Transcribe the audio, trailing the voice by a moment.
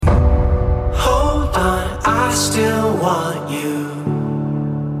I still want you.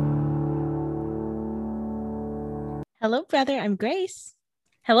 Hello, brother. I'm Grace.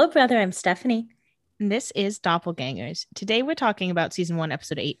 Hello, brother. I'm Stephanie. And this is Doppelgangers. Today we're talking about season 1,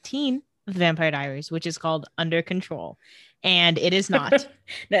 episode 18 of The Vampire Diaries, which is called Under Control. And it is not.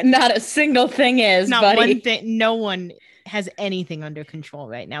 Not a single thing is, Not buddy. one thing. No one has anything under control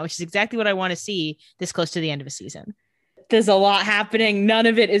right now, which is exactly what I want to see this close to the end of a season. There's a lot happening. None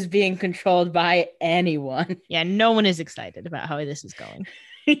of it is being controlled by anyone. Yeah, no one is excited about how this is going.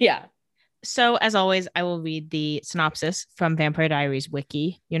 Yeah. So, as always, I will read the synopsis from Vampire Diaries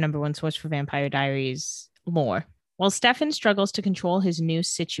Wiki, your number one source for Vampire Diaries lore. While Stefan struggles to control his new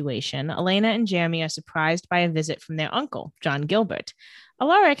situation, Elena and Jeremy are surprised by a visit from their uncle, John Gilbert.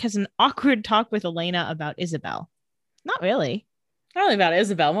 Alaric has an awkward talk with Elena about Isabel. Not really. Not really about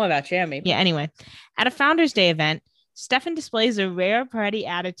Isabel, more about Jeremy. Yeah, anyway. At a Founders Day event, Stefan displays a rare party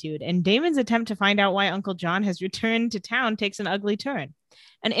attitude, and Damon's attempt to find out why Uncle John has returned to town takes an ugly turn.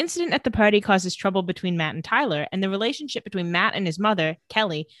 An incident at the party causes trouble between Matt and Tyler, and the relationship between Matt and his mother,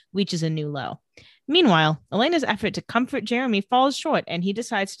 Kelly, reaches a new low. Meanwhile, Elena's effort to comfort Jeremy falls short, and he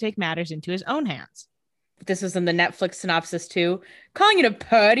decides to take matters into his own hands. This was in the Netflix synopsis too. Calling it a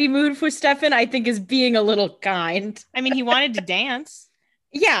party mood for Stefan, I think, is being a little kind. I mean, he wanted to dance.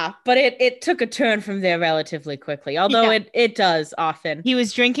 Yeah, but it took a turn from there relatively quickly, although it does often. He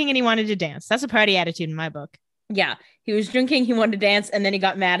was drinking and he wanted to dance. That's a party attitude in my book. Yeah, he was drinking, he wanted to dance, and then he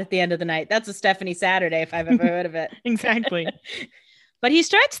got mad at the end of the night. That's a Stephanie Saturday, if I've ever heard of it. Exactly. But he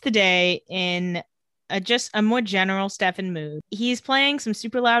starts the day in just a more general Stefan mood. He's playing some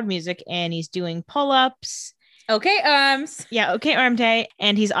super loud music and he's doing pull-ups. Okay, arms. Yeah, okay, arm day.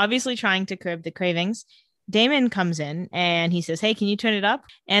 And he's obviously trying to curb the cravings. Damon comes in and he says, hey, can you turn it up?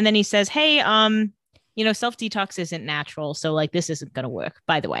 And then he says, hey, self-detox isn't natural. So like, this isn't going to work,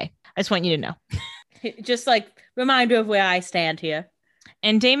 by the way. I just want you to know. Just like reminder of where I stand here.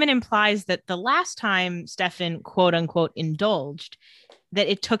 And Damon implies that the last time Stefan, quote unquote, indulged,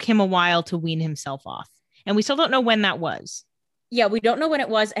 that it took him a while to wean himself off. And we still don't know when that was. Yeah, we don't know when it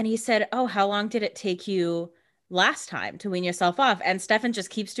was. And he said, oh, how long did it take you last time to wean yourself off? And Stefan just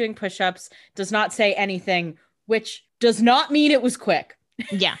keeps doing push-ups, does not say anything, which does not mean it was quick.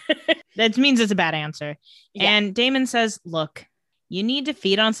 Yeah, that means it's a bad answer. Yeah. And Damon says, look, you need to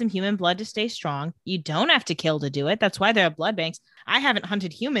feed on some human blood to stay strong. You don't have to kill to do it. That's why there are blood banks. I haven't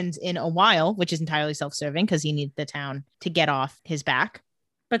hunted humans in a while, which is entirely self-serving because he needs the town to get off his back.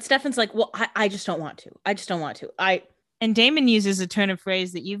 But Stefan's like, well, I just don't want to. I just don't want to. And Damon uses a turn of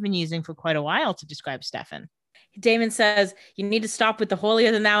phrase that you've been using for quite a while to describe Stefan. Damon says, you need to stop with the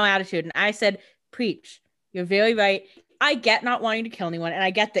holier than thou attitude. And I said, preach. You're very right. I get not wanting to kill anyone. And I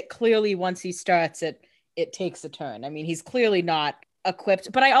get that clearly once he starts it takes a turn. I mean, he's clearly not equipped.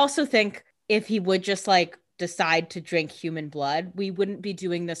 But I also think if he would just like decide to drink human blood, we wouldn't be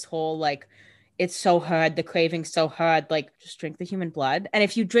doing this whole like, it's so hard, the craving's so hard, like just drink the human blood. And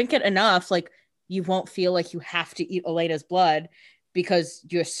if you drink it enough, like you won't feel like you have to eat Elena's blood because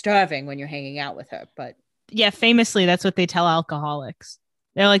you're starving when you're hanging out with her. But yeah, famously, that's what they tell alcoholics.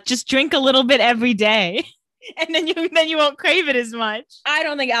 They're like, just drink a little bit every day. And then you won't crave it as much. I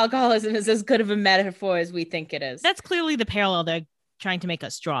don't think alcoholism is as good of a metaphor as we think it is. That's clearly the parallel they're trying to make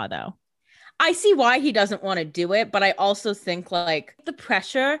us draw, though. I see why he doesn't want to do it, but I also think like the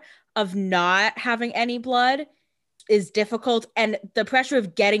pressure of not having any blood is difficult, and the pressure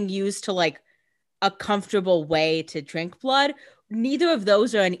of getting used to like a comfortable way to drink blood. Neither of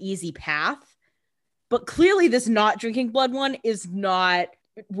those are an easy path, but clearly this not drinking blood one is not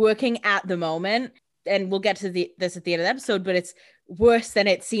working at the moment. And we'll get to this at the end of the episode, but it's worse than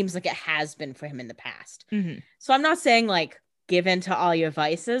it seems like it has been for him in the past. Mm-hmm. So I'm not saying like give in to all your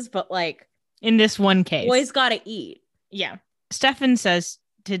vices, but like in this one case, boys gotta eat. Yeah. Stefan says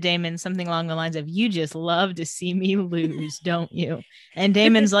to Damon something along the lines of, you just love to see me lose, don't you? And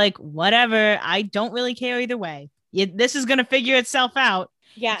Damon's like, whatever. I don't really care either way. This is going to figure itself out.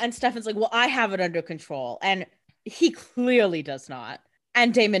 Yeah. And Stefan's like, well, I have it under control. And he clearly does not.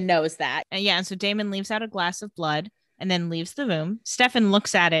 And Damon knows that. And so Damon leaves out a glass of blood and then leaves the room. Stefan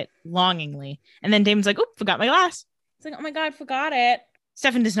looks at it longingly. And then Damon's like, oh, forgot my glass. He's like, oh my God, forgot it.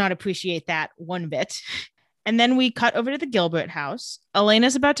 Stefan does not appreciate that one bit. And then we cut over to the Gilbert house.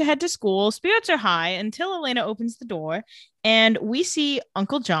 Elena's about to head to school. Spirits are high until Elena opens the door. And we see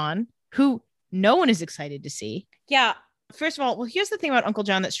Uncle John, who no one is excited to see. Yeah. First of all, well, here's the thing about Uncle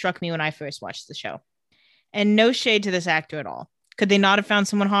John that struck me when I first watched the show. And no shade to this actor at all. Could they not have found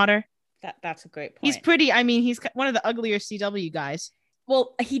someone hotter? That's a great point. He's pretty. I mean, he's one of the uglier CW guys.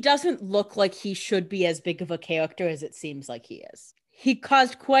 Well, he doesn't look like he should be as big of a character as it seems like he is. He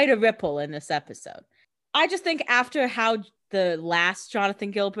caused quite a ripple in this episode. I just think after how the last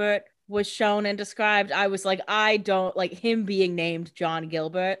Jonathan Gilbert was shown and described, I was like, I don't like him being named John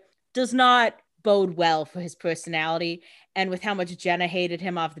Gilbert does not bode well for his personality. And with how much Jenna hated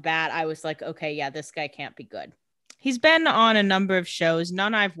him off the bat, I was like, okay, yeah, this guy can't be good. He's been on a number of shows,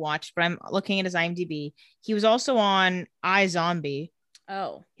 none I've watched, but I'm looking at his IMDb. He was also on iZombie.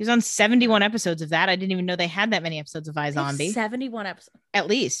 Oh. He was on 71 episodes of that. I didn't even know they had that many episodes of iZombie. 71 episodes. At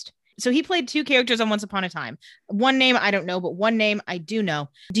least. So he played 2 characters on Once Upon a Time. One name I don't know, but one name I do know.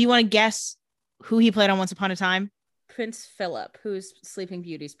 Do you want to guess who he played on Once Upon a Time? Prince Philip, who's Sleeping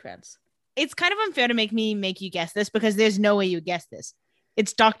Beauty's prince. It's kind of unfair to make you guess this because there's no way you guess this.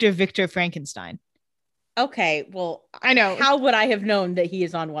 It's Dr. Victor Frankenstein. Okay, well, I know. How would I have known that he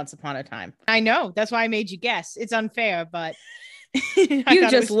is on Once Upon a Time? I know. That's why I made you guess. It's unfair, but you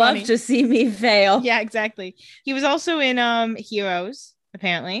just love to see me fail. Yeah, exactly. He was also in Heroes,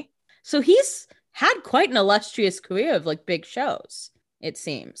 apparently. So he's had quite an illustrious career of like big shows, it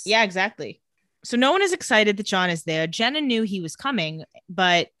seems. Yeah, exactly. So no one is excited that John is there. Jenna knew he was coming,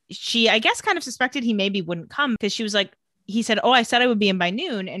 but she, I guess, kind of suspected he maybe wouldn't come because she was like, he said, oh, I said I would be in by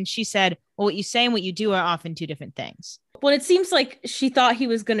noon. And she said, well, what you say and what you do are often 2 different things. Well, it seems like she thought he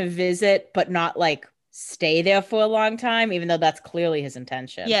was going to visit, but not like stay there for a long time, even though that's clearly his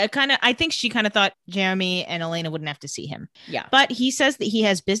intention. Yeah, I think she kind of thought Jeremy and Elena wouldn't have to see him. Yeah. But he says that he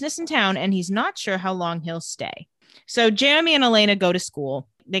has business in town and he's not sure how long he'll stay. So Jeremy and Elena go to school.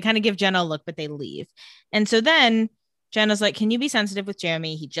 They kind of give Jenna a look, but they leave. And so then Jenna's like, can you be sensitive with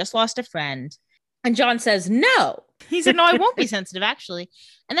Jeremy? He just lost a friend. And John says, no. He said, no, I won't be sensitive, actually.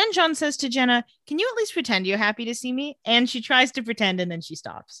 And then John says to Jenna, can you at least pretend you're happy to see me? And she tries to pretend and then she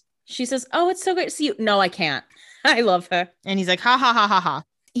stops. She says, oh, it's so great to see you. No, I can't. I love her. And he's like, ha, ha, ha, ha, ha.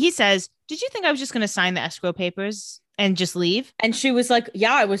 He says, did you think I was just going to sign the escrow papers and just leave? And she was like,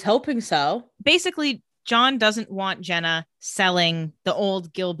 yeah, I was hoping so. Basically, John doesn't want Jenna selling the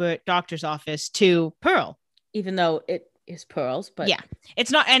old Gilbert doctor's office to Pearl. Even though it is Pearl's, but yeah,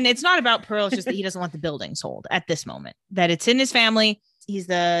 it's not about Pearl. It's just that he doesn't want the building sold at this moment, that it's in his family. He's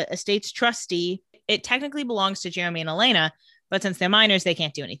the estate's trustee. It technically belongs to Jeremy and Elena, but since they're minors, they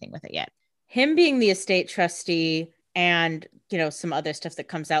can't do anything with it yet. Him being the estate trustee and, you know, some other stuff that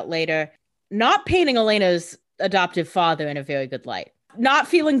comes out later, not painting Elena's adoptive father in a very good light. Not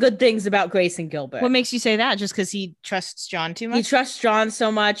feeling good things about Grayson Gilbert. What makes you say that? Just because he trusts John too much? He trusts John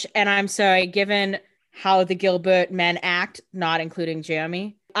so much. And I'm sorry, given how the Gilbert men act, not including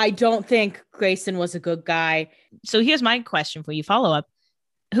Jeremy, I don't think Grayson was a good guy. So here's my question for you, follow up.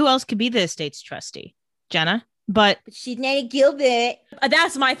 Who else could be the estate's trustee? Jenna? But she's not a Gilbert.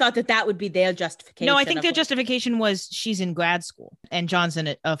 That's my thought, that would be their justification. No, I think their justification was she's in grad school and John's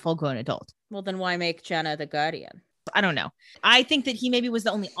a full-grown adult. Well, then why make Jenna the guardian? I don't know. I think that he maybe was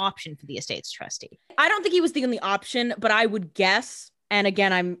the only option for the estate's trustee. I don't think he was the only option, but I would guess, and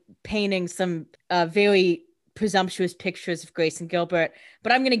again, I'm painting some very presumptuous pictures of Grayson Gilbert,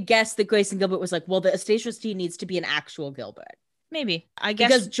 but I'm going to guess that Grayson Gilbert was like, well, the estate trustee needs to be an actual Gilbert. Maybe. I guess.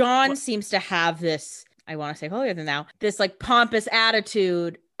 Because John seems to have this, I want to say holier than thou, this like pompous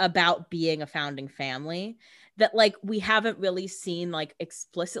attitude about being a founding family that like we haven't really seen like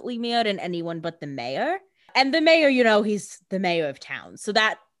explicitly mirrored in anyone but the mayor. And the mayor, you know, he's the mayor of town. So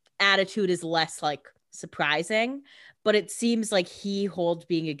that attitude is less like surprising, but it seems like he holds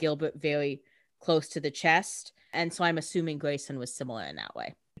being a Gilbert very close to the chest. And so I'm assuming Grayson was similar in that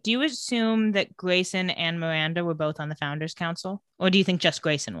way. Do you assume that Grayson and Miranda were both on the Founders Council? Or do you think just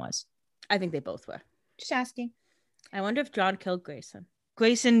Grayson was? I think they both were. Just asking. I wonder if John killed Grayson.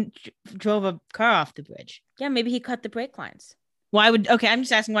 Grayson drove a car off the bridge. Yeah, maybe he cut the brake lines. I'm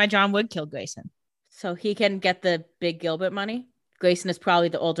just asking why John would kill Grayson. So he can get the big Gilbert money. Grayson is probably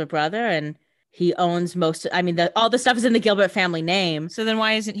the older brother and he owns all the stuff is in the Gilbert family name. So then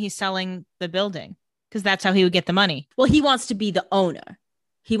why isn't he selling the building? Because that's how he would get the money. Well, he wants to be the owner.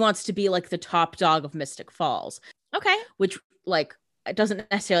 He wants to be like the top dog of Mystic Falls. Okay. Which like it doesn't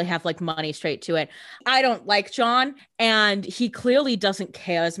necessarily have like money straight to it. I don't like John, and he clearly doesn't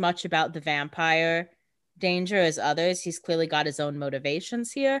care as much about the vampire danger as others. He's clearly got his own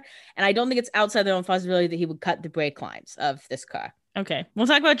motivations here, and I don't think it's outside their own possibility that he would cut the brake lines of this car. Okay, we'll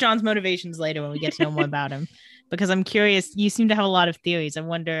talk about John's motivations later when we get to know more about him, because I'm curious. You seem to have a lot of theories. I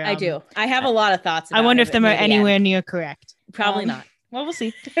wonder. I do. I have a lot of thoughts. I wonder if them are anywhere near correct. Probably not. Well, we'll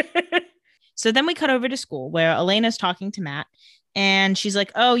see. So then we cut over to school where Elena's talking to Matt, and she's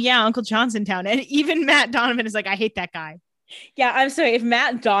like, "Oh yeah, Uncle John's in town," and even Matt Donovan is like, "I hate that guy." Yeah, I'm sorry. If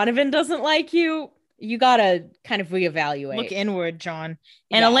Matt Donovan doesn't like you, you gotta kind of reevaluate. Look inward, John.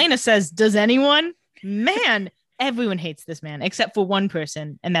 And yeah. Elena says, "Does anyone?" Man. Everyone hates this man except for one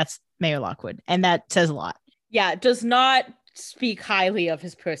person, and that's Mayor Lockwood. And that says a lot. Yeah, does not speak highly of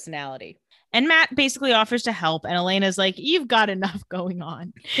his personality. And Matt basically offers to help. And Elena's like, you've got enough going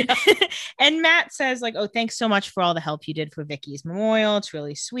on. Yeah. And Matt says, like, oh, thanks so much for all the help you did for Vicky's memorial. It's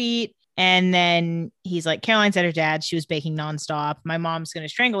really sweet. And then he's like, Caroline's at her dad's. She was baking nonstop. My mom's going to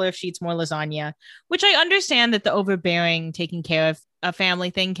strangle her if she eats more lasagna, which I understand that the overbearing, taking care of a family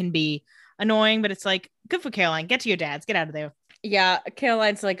thing can be annoying. But it's like, good for Caroline. Get to your dad's. Get out of there. Yeah,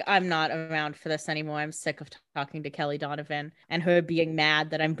 Caroline's like, I'm not around for this anymore. I'm sick of talking to Kelly Donovan and her being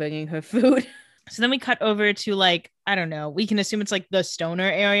mad that I'm bringing her food. So then we cut over to like, I don't know, we can assume it's like the stoner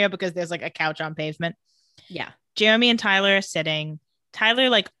area because there's like a couch on pavement. Yeah. Jeremy and Tyler are sitting. Tyler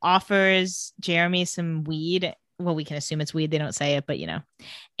like offers Jeremy some weed. Well, we can assume it's weed. They don't say it, but you know.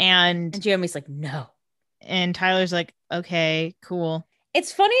 And Jeremy's like, no. And Tyler's like, okay, cool.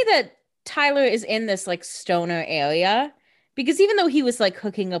 It's funny that Tyler is in this like stoner area. Because even though he was like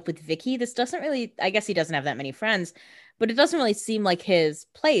hooking up with Vicky, this doesn't really, I guess he doesn't have that many friends, but it doesn't really seem like his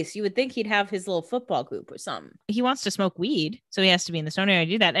place. You would think he'd have his little football group or something. He wants to smoke weed, so he has to be in the stoner area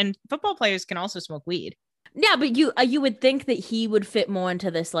to do that. And football players can also smoke weed. Yeah, but you would think that he would fit more into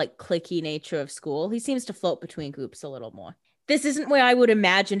this like cliquey nature of school. He seems to float between groups a little more. This isn't where I would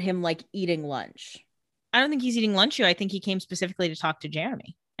imagine him like eating lunch. I don't think he's eating lunch here. I think he came specifically to talk to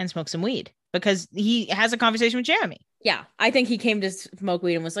Jeremy and smoke some weed because he has a conversation with Jeremy. Yeah, I think he came to smoke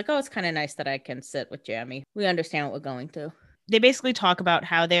weed and was like, oh, it's kind of nice that I can sit with Jeremy. We understand what we're going through. They basically talk about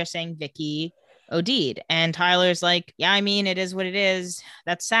how they're saying Vicky OD'd. And Tyler's like, yeah, I mean, it is what it is.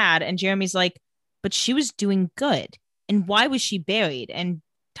 That's sad. And Jeremy's like, but she was doing good. And why was she buried? And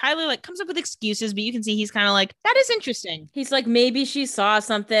Tyler like comes up with excuses, but you can see he's kind of like, that is interesting. He's like, maybe she saw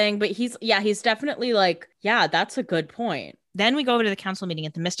something, but he's definitely like, yeah, that's a good point. Then we go over to the council meeting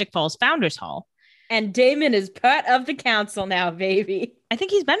at the Mystic Falls Founders Hall. And Damon is part of the council now, baby. I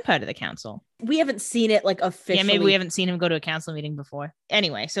think he's been part of the council. We haven't seen it like officially. Yeah, maybe we haven't seen him go to a council meeting before.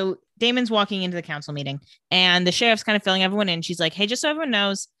 Anyway, so Damon's walking into the council meeting and the sheriff's kind of filling everyone in. She's like, hey, just so everyone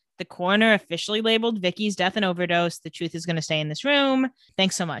knows, the coroner officially labeled Vicky's death an overdose. The truth is going to stay in this room.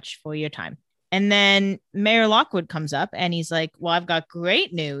 Thanks so much for your time. And then Mayor Lockwood comes up and he's like, well, I've got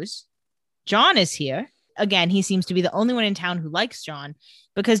great news. John is here. Again, he seems to be the only one in town who likes John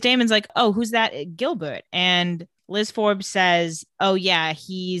because Damon's like, oh, who's that? Gilbert. And Liz Forbes says, oh, yeah,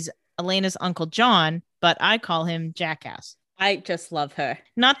 he's Elena's Uncle John, but I call him Jackass. I just love her.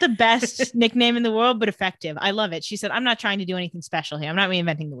 Not the best nickname in the world, but effective. I love it. She said, I'm not trying to do anything special here. I'm not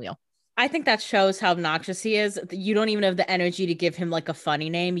reinventing the wheel. I think that shows how obnoxious he is. You don't even have the energy to give him like a funny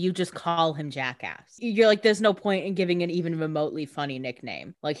name. You just call him Jackass. You're like, there's no point in giving an even remotely funny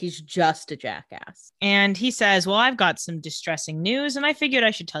nickname. Like he's just a jackass. And he says, well, I've got some distressing news and I figured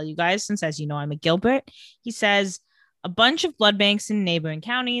I should tell you guys since, as you know, I'm a Gilbert. He says a bunch of blood banks in neighboring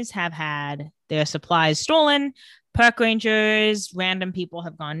counties have had their supplies stolen. Park rangers, random people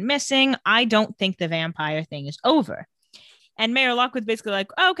have gone missing. I don't think the vampire thing is over. And Mayor Lockwood's basically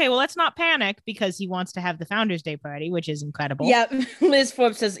like, oh, okay, well, let's not panic because he wants to have the Founders Day party, which is incredible. Yeah, Liz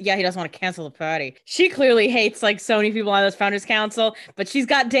Forbes says, yeah, he doesn't want to cancel the party. She clearly hates like so many people on this Founders Council, but she's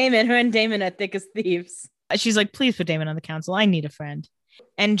got Damon. Her and Damon are thick as thieves. She's like, please put Damon on the council. I need a friend.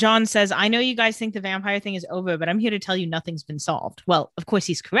 And John says, I know you guys think the vampire thing is over, but I'm here to tell you nothing's been solved. Well, of course,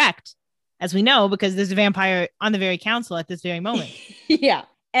 he's correct, as we know, because there's a vampire on the very council at this very moment. Yeah.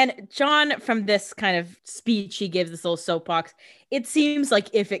 And John, from this kind of speech he gives, this little soapbox, it seems like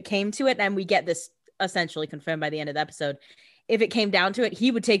if it came to it, and we get this essentially confirmed by the end of the episode, if it came down to it, he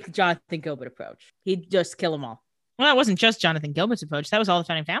would take the Jonathan Gilbert approach. He'd just kill them all. Well, that wasn't just Jonathan Gilbert's approach. That was all the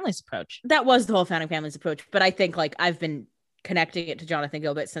Founding Families' approach. That was the whole Founding Families' approach. But I think like I've been connecting it to Jonathan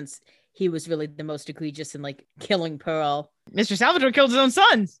Gilbert since he was really the most egregious in like killing Pearl. Mr. Salvatore killed his own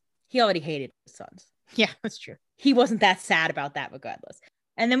sons. He already hated his sons. Yeah, that's true. He wasn't that sad about that regardless.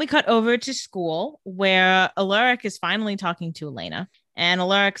 And then we cut over to school where Alaric is finally talking to Elena. And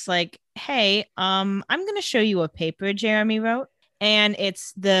Alaric's like, hey, I'm going to show you a paper Jeremy wrote. And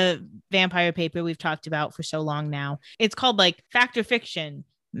it's the vampire paper we've talked about for so long now. It's called like Fact or Fiction,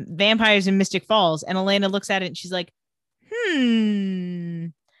 Vampires in Mystic Falls. And Elena looks at it and she's like,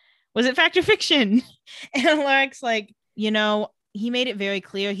 was it fact or fiction? And Alaric's like, you know, he made it very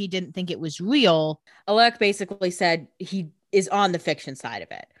clear he didn't think it was real. Alaric basically said he is on the fiction side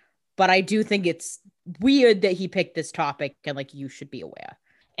of it. But I do think it's weird that he picked this topic and like you should be aware.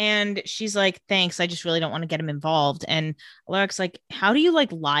 And she's like, thanks. I just really don't want to get him involved. And Alaric's like, how do you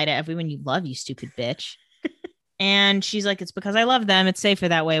like lie to everyone you love, you stupid bitch? And she's like, it's because I love them. It's safer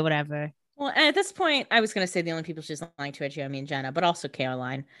that way, whatever. Well, and at this point, I was going to say the only people she's lying to are Jeremy and Jenna, but also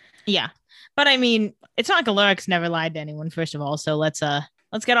Caroline. Yeah. But I mean, it's not like Alaric's never lied to anyone, first of all. So let's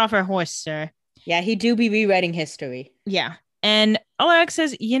get off our horse, sir. Yeah, he do be rewriting history. Yeah. And Alaric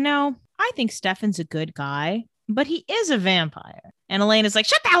says, I think Stefan's a good guy, but he is a vampire. And Elena's like,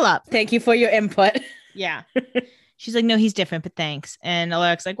 shut the hell up. Thank you for your input. Yeah. She's like, no, he's different, but thanks. And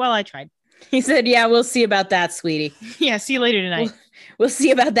Alaric's like, well, I tried. He said, yeah, we'll see about that, sweetie. Yeah, see you later tonight. We'll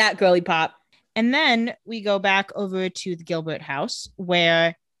see about that, girly pop. And then we go back over to the Gilbert house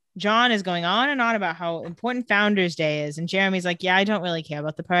where John is going on and on about how important Founders Day is. And Jeremy's like, yeah, I don't really care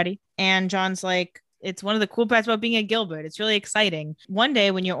about the party. And John's like, it's one of the cool parts about being a Gilbert. It's really exciting. One day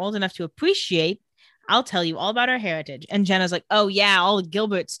when you're old enough to appreciate, I'll tell you all about our heritage. And Jenna's like, oh, yeah, all the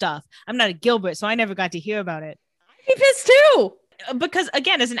Gilbert stuff. I'm not a Gilbert, so I never got to hear about it. I'd be pissed too. Because,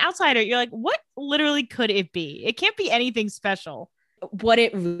 again, as an outsider, you're like, what literally could it be? It can't be anything special. What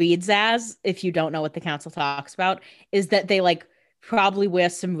it reads as, if you don't know what the council talks about, is that they like probably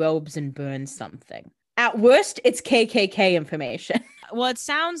wear some robes and burn something. At worst, it's KKK information. Well, it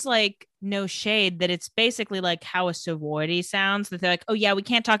sounds like, no shade, that it's basically like how a sorority sounds, that they're like, oh yeah, we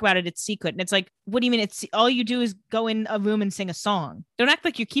can't talk about it, it's secret. And it's like, what do you mean it's all you do is go in a room and sing a song? Don't act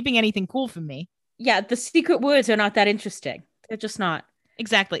like you're keeping anything cool from me. Yeah, the secret words are not that interesting. They're just not.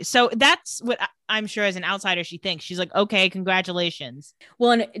 Exactly. So that's what I'm sure as an outsider she thinks. She's like, okay, congratulations.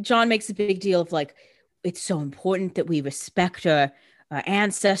 Well, and John makes a big deal of like, it's so important that we respect our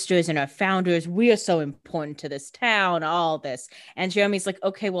ancestors and our founders. We are so important to this town, all this. And Jeremy's like,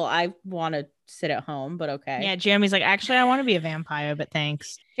 okay, well, I want to sit at home, but okay. Yeah, Jeremy's like, actually, I want to be a vampire, but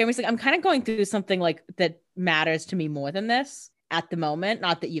thanks. Jeremy's like, I'm kind of going through something like that matters to me more than this at the moment.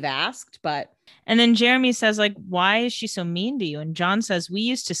 Not that you've asked, but. And then Jeremy says, like, why is she so mean to you? And John says, we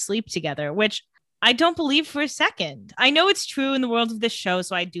used to sleep together, which I don't believe for a second. I know it's true in the world of this show,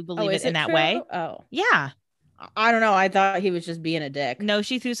 so I do believe it in that way. Oh. Yeah. I don't know. I thought he was just being a dick. No,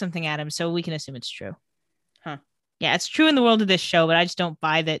 she threw something at him, so we can assume it's true. Huh. Yeah, it's true in the world of this show, but I just don't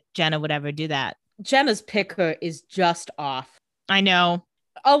buy that Jenna would ever do that. Jenna's picker is just off. I know.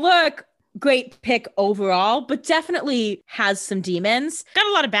 Oh, look. Great pick overall, but definitely has some demons. Got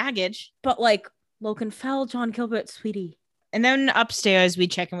a lot of baggage. But like Logan Fell, John Gilbert, sweetie. And then upstairs, we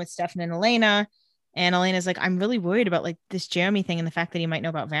check in with Stefan and Elena. And Elena's like, I'm really worried about like this Jeremy thing and the fact that he might know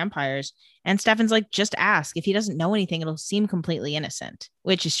about vampires. And Stefan's like, just ask. If he doesn't know anything, it'll seem completely innocent,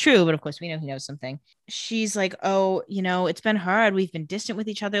 which is true. But of course, we know he knows something. She's like, oh, it's been hard. We've been distant with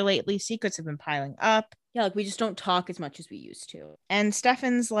each other lately. Secrets have been piling up. Yeah, like we just don't talk as much as we used to. And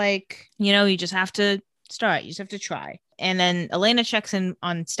Stefan's like, you just have to start. You just have to try. And then Elena checks in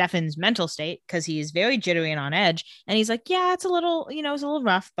on Stefan's mental state because he's very jittery and on edge. And he's like, yeah, it's a little, it's a little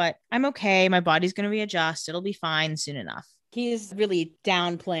rough, but I'm okay. My body's going to readjust. It'll be fine soon enough. He's really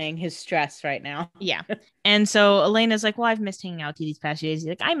downplaying his stress right now. Yeah. And so Elena's like, well, I've missed hanging out with you these past few days. He's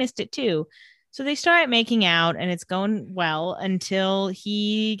like, I missed it too. So they start making out and it's going well until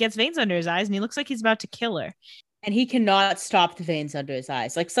he gets veins under his eyes and he looks like he's about to kill her. And he cannot stop the veins under his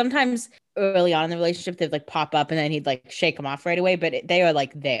eyes. Like sometimes early on in the relationship, they'd like pop up and then he'd like shake them off right away. But they are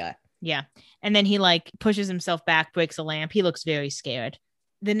like there. Yeah. And then he like pushes himself back, breaks a lamp. He looks very scared.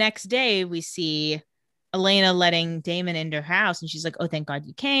 The next day we see Elena letting Damon into her house. And she's like, oh, thank God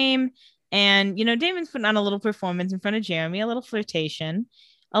you came. And, Damon's putting on a little performance in front of Jeremy, a little flirtation.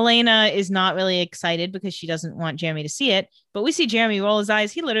 Elena is not really excited because she doesn't want Jeremy to see it. But we see Jeremy roll his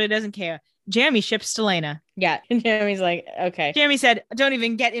eyes. He literally doesn't care. Jeremy ships Stelena. Yeah. And Jeremy's like, okay. Jeremy said, don't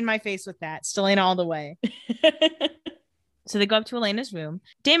even get in my face with that. Stelena all the way. So they go up to Elena's room.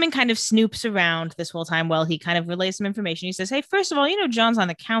 Damon kind of snoops around this whole time while he kind of relays some information. He says, hey, first of all, John's on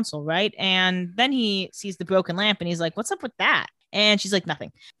the council, right? And then he sees the broken lamp and he's like, what's up with that? And she's like,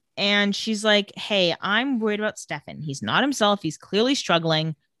 nothing. And she's like, hey, I'm worried about Stefan. He's not himself. He's clearly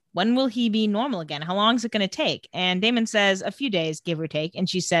struggling. When will he be normal again? How long is it going to take? And Damon says a few days, give or take. And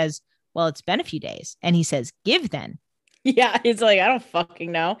she says, well, it's been a few days. And he says, give then. Yeah, he's like, I don't fucking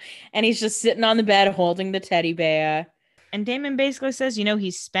know. And he's just sitting on the bed holding the teddy bear. And Damon basically says,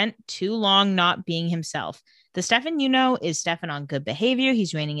 he's spent too long not being himself. The Stefan is Stefan on good behavior.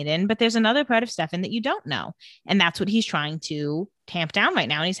 He's reining it in. But there's another part of Stefan that you don't know. And that's what he's trying to tamp down right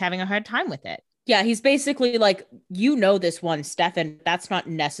now. And he's having a hard time with it. Yeah, he's basically like, this one Stefan. That's not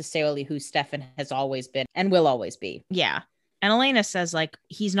necessarily who Stefan has always been and will always be. Yeah. And Elena says, like,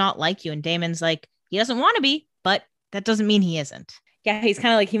 he's not like you. And Damon's like, he doesn't want to be, but that doesn't mean he isn't. Yeah, he's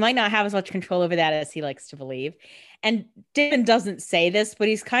kind of like, he might not have as much control over that as he likes to believe. And Damon doesn't say this, but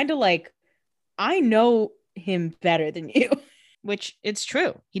he's kind of like, I know him better than you. Which it's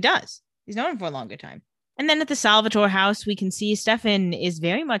true. He does. He's known him for a longer time. And then at the Salvatore house, we can see Stefan is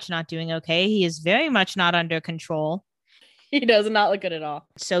very much not doing okay. He is very much not under control. He does not look good at all.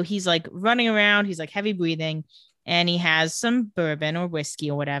 So he's like running around. He's like heavy breathing, and he has some bourbon or whiskey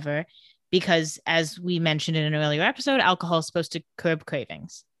or whatever, because as we mentioned in an earlier episode, alcohol is supposed to curb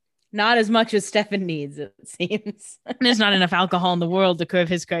cravings. Not as much as Stefan needs, it seems. There's not enough alcohol in the world to curb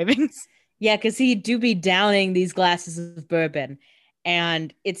his cravings. Yeah, because he do be downing these glasses of bourbon,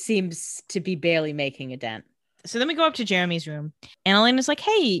 and it seems to be barely making a dent. So then we go up to Jeremy's room, and Elena's like,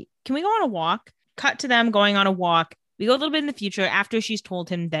 hey, can we go on a walk? Cut to them going on a walk. We go a little bit in the future after she's told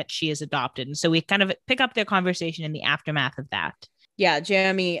him that she is adopted. And so we kind of pick up their conversation in the aftermath of that. Yeah,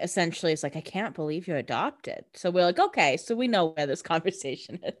 Jeremy essentially is like, I can't believe you're adopted. So we're like, okay, so we know where this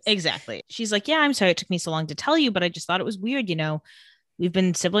conversation is. Exactly. She's like, yeah, I'm sorry it took me so long to tell you, but I just thought it was weird. You know, we've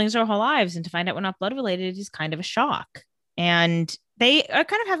been siblings our whole lives, and to find out we're not blood related is kind of a shock. And they are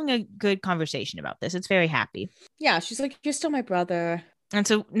kind of having a good conversation about this. It's very happy. Yeah, she's like, you're still my brother. And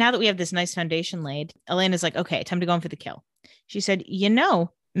so now that we have this nice foundation laid, Elena's like, okay, time to go in for the kill. She said, you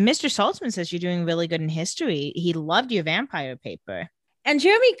know, Mr. Saltzman says you're doing really good in history. He loved your vampire paper. And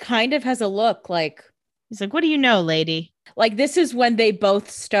Jeremy kind of has a look like, he's like, what do you know, lady? Like, this is when they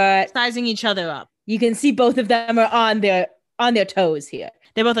both start Sizing each other up. You can see both of them are on their toes here.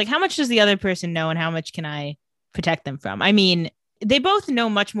 They're both like, how much does the other person know and how much can I protect them from? I mean, they both know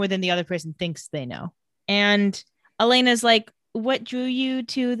much more than the other person thinks they know. And Elena's like, what drew you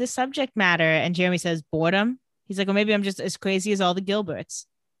to the subject matter? And Jeremy says, boredom. He's like, well, maybe I'm just as crazy as all the Gilberts.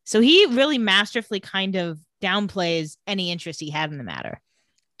 So he really masterfully kind of downplays any interest he had in the matter.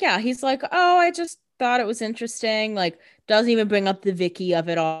 Yeah, he's like, oh, I just thought it was interesting. Like, doesn't even bring up the Vicky of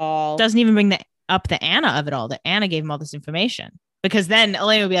it all. Doesn't even bring up the Anna of it all, that Anna gave him all this information. Because then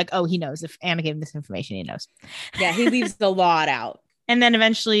Elena would be like, oh, he knows. If Anna gave him this information, he knows. Yeah, he leaves the lot out. And then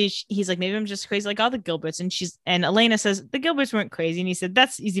eventually he's like, maybe I'm just crazy like all the Gilberts. And Elena says, the Gilberts weren't crazy. And he said,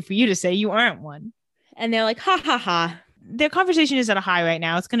 that's easy for you to say. You aren't one. And they're like, ha, ha, ha. Their conversation is at a high right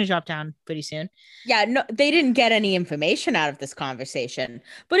now. It's going to drop down pretty soon. Yeah, no, they didn't get any information out of this conversation,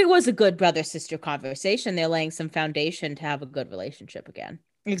 but it was a good brother-sister conversation. They're laying some foundation to have a good relationship again.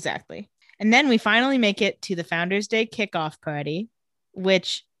 Exactly. And then we finally make it to the Founders Day kickoff party,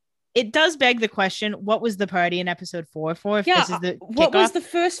 which it does beg the question, what was the party in episode 4 for? If this is the what kickoff? was the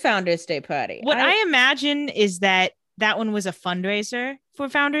first Founders Day party? What I imagine is that one was a fundraiser for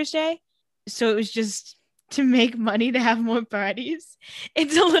Founders Day. So it was just to make money to have more parties.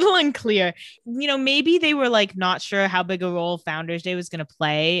 It's a little unclear. You know, maybe they were like not sure how big a role Founders Day was going to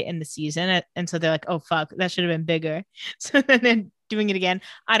play in the season. And so they're like, oh, fuck, that should have been bigger. So then they're doing it again.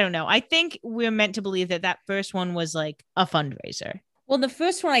 I don't know. I think we're meant to believe that first one was like a fundraiser. Well, the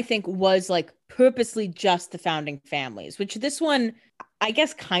first one I think was like purposely just the founding families, which this one I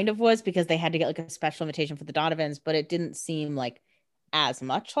guess kind of was because they had to get like a special invitation for the Donovans, but it didn't seem like as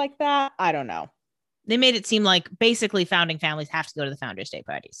much like that. I don't know. They made it seem like basically founding families have to go to the Founders Day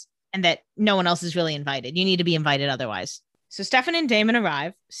parties and that no one else is really invited. You need to be invited otherwise. So Stefan and Damon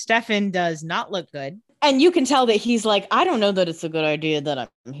arrive. Stefan does not look good. And you can tell that he's like, I don't know that it's a good idea that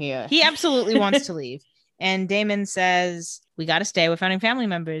I'm here. He absolutely wants to leave. And Damon says, we got to stay. We're founding family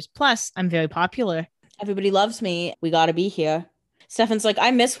members. Plus, I'm very popular. Everybody loves me. We got to be here. Stefan's like,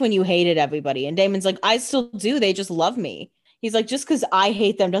 I miss when you hated everybody. And Damon's like, I still do. They just love me. He's like, just because I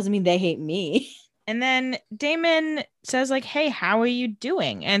hate them doesn't mean they hate me. And then Damon says like, hey, how are you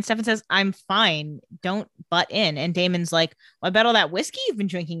doing? And Stefan says, I'm fine. Don't butt in. And Damon's like, well, I bet all that whiskey you've been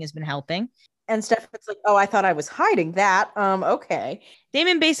drinking has been helping. And Stefan's like, oh, I thought I was hiding that. Okay.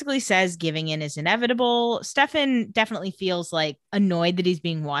 Damon basically says giving in is inevitable. Stefan definitely feels like annoyed that he's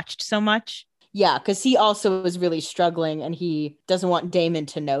being watched so much. Yeah, because he also is really struggling and he doesn't want Damon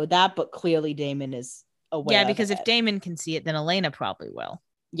to know that, but clearly Damon is aware. Yeah, because if Damon can see it, then Elena probably will.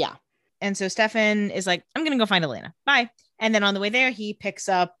 Yeah. And so Stefan is like, I'm going to go find Elena. Bye. And then on the way there, he picks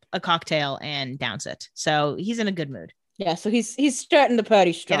up a cocktail and downs it. So he's in a good mood. Yeah, so he's starting the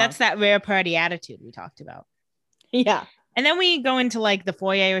party strong. Yeah, that's that rare party attitude we talked about. Yeah. And then we go into like the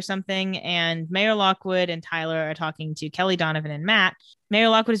foyer or something, and Mayor Lockwood and Tyler are talking to Kelly Donovan and Matt. Mayor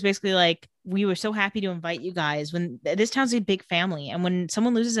Lockwood is basically like, we were so happy to invite you guys. When this town's a big family, and when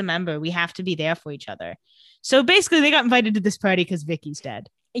someone loses a member, we have to be there for each other. So basically, they got invited to this party because Vicky's dead.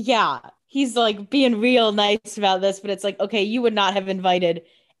 Yeah, he's like being real nice about this, but it's like, okay, you would not have invited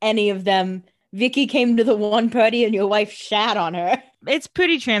any of them. Vicky came to the one party and your wife shat on her. It's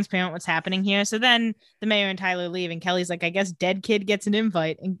pretty transparent what's happening here. So then the mayor and Tyler leave, and Kelly's like, I guess dead kid gets an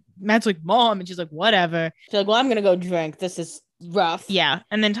invite. And Matt's like, Mom. And she's like, whatever. She's like, well, I'm going to go drink. This is rough. Yeah.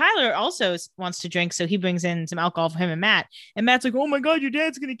 And then Tyler also wants to drink. So he brings in some alcohol for him and Matt. And Matt's like, oh my God, your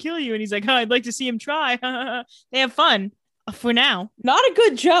dad's going to kill you. And he's like, oh, I'd like to see him try. They have fun for now. Not a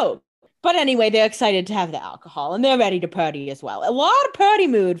good joke. But anyway, they're excited to have the alcohol and they're ready to party as well. A lot of party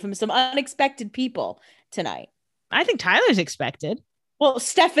mood from some unexpected people tonight. I think Tyler's expected. Well,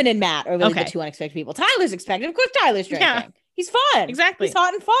 Stefan and Matt are really Okay. the two unexpected people. Tyler's expected. Of course, Tyler's drinking. Yeah. He's fun. Exactly. He's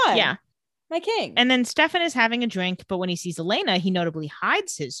hot and fun. Yeah. My king. And then Stefan is having a drink, but when he sees Elena, he notably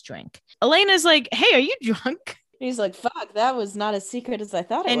hides his drink. Elena's like, hey, are you drunk? He's like, fuck, that was not as secret as I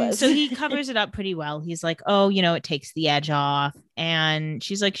thought it And was. so he covers it up pretty well. He's like, oh, it takes the edge off. And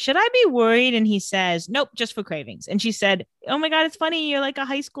she's like, should I be worried? And he says, nope, just for cravings. And she said, oh my God, it's funny. You're like a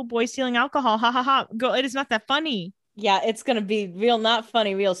high school boy stealing alcohol. Ha ha ha. Girl, it is not that funny. Yeah, it's going to be real not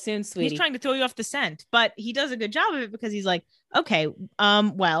funny real soon, sweetie. He's trying to throw you off the scent, but he does a good job of it because he's like, okay,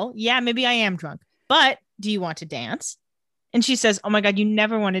 well, yeah, maybe I am drunk, but do you want to dance? And she says, oh my God, you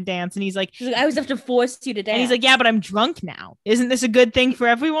never want to dance. And he's like, She's like, I always have to force you to dance. and he's like, yeah, but I'm drunk now. Isn't this a good thing for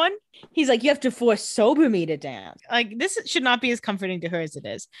everyone? He's like, you have to force sober me to dance. Like, this should not be as comforting to her as it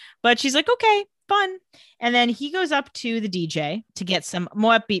is. But she's like, okay, fun. And then he goes up to the DJ to get some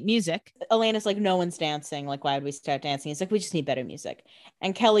more upbeat music. Elena's like, no one's dancing. Like, why would we start dancing? He's like, we just need better music.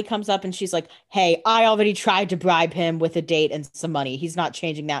 And Kelly comes up and she's like, hey, I already tried to bribe him with a date and some money. He's not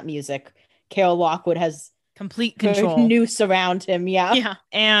changing that music. Carol Lockwood has Complete her control. noose around him. Yeah. Yeah.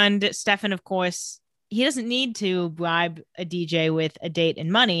 And Stefan, of course, he doesn't need to bribe a DJ with a date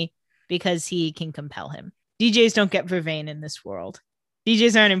and money because he can compel him. DJs don't get vervain in this world.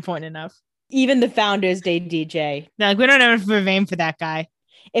 DJs aren't important enough. Even the Founders Day DJ. Like, we don't have enough vervain for that guy.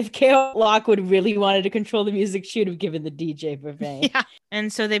 If Carol Lockwood really wanted to control the music, she would have given the DJ Vervain. Yeah.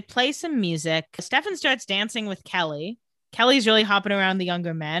 And so they play some music. Stefan starts dancing with Kelly. Kelly's really hopping around the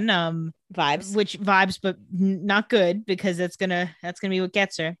younger men. Vibes. Which vibes, but not good because that's gonna be what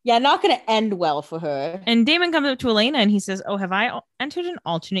gets her. Yeah, not going to end well for her. And Damon comes up to Elena and he says, oh, have I entered an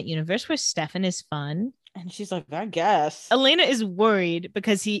alternate universe where Stefan is fun? And she's like, I guess. Elena is worried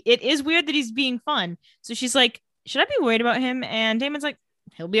because it is weird that he's being fun. So she's like, should I be worried about him? And Damon's like,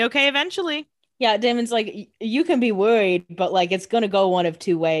 he'll be okay eventually. Yeah, Damon's like, you can be worried, but like it's going to go one of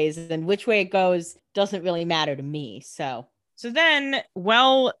two ways. And which way it goes doesn't really matter to me. So then,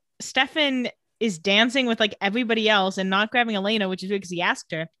 well, Stefan is dancing with like everybody else and not grabbing Elena, which is weird because he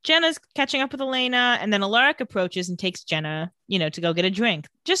asked her. Jenna's catching up with Elena, and then Alaric approaches and takes Jenna, to go get a drink,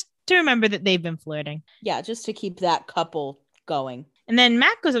 just to remember that they've been flirting. yeah, just to keep that couple going. And then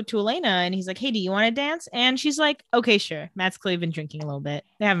Matt goes up to Elena and he's like, hey, do you want to dance? And she's like, okay, sure. Matt's clearly been drinking a little bit.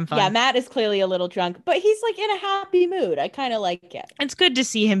 They're having fun. Yeah, Matt is clearly a little drunk, but he's like in a happy mood. I kind of like it. It's good to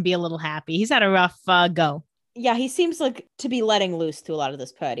see him be a little happy. He's had a rough go. Yeah, he seems like to be letting loose through a lot of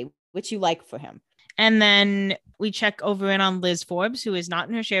this party, which you like for him. And then we check over in on Liz Forbes, who is not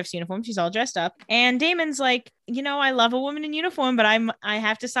in her sheriff's uniform. She's all dressed up. And Damon's like, I love a woman in uniform, but I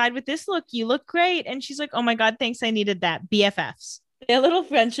have to side with this look. You look great. And she's like, oh my God, thanks. I needed that. BFFs. Their little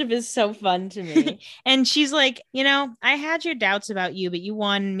friendship is so fun to me. And she's like, I had your doubts about you, but you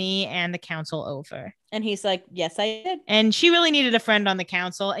won me and the council over. And he's like, yes, I did. And she really needed a friend on the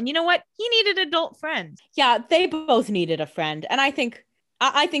council. And you know what? He needed adult friends. Yeah, they both needed a friend. And I think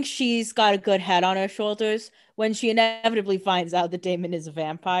she's got a good head on her shoulders when she inevitably finds out that Damon is a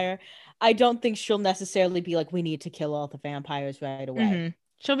vampire. I don't think she'll necessarily be like, we need to kill all the vampires right away. Mm-hmm.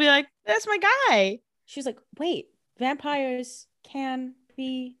 She'll be like, that's my guy. She's like, wait, vampires can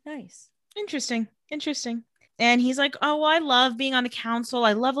be nice. Interesting. And he's like, oh, well, I love being on the council.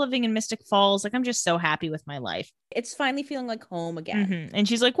 I love living in Mystic Falls. Like, I'm just so happy with my life. It's finally feeling like home again. Mm-hmm. And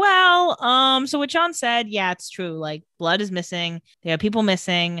she's like, well, so what John said, yeah, it's true. Like, blood is missing. There are people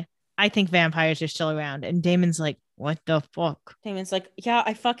missing. I think vampires are still around. And Damon's like, what the fuck? Damon's like, yeah,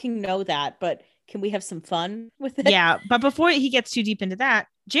 I fucking know that, but can we have some fun with it? Yeah, but before he gets too deep into that,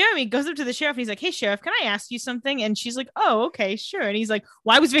 Jeremy goes up to the sheriff and he's like, hey, sheriff, can I ask you something? And she's like, oh, okay, sure. And he's like,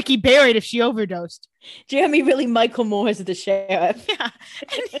 why was Vicky buried if she overdosed? Jeremy really Michael Moores the sheriff. Yeah.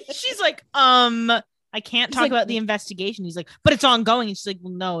 And she's like, I can't talk about the investigation. He's like, but it's ongoing. And she's like,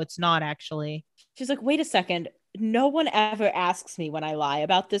 well, no, it's not actually. She's like, wait a second. No one ever asks me when I lie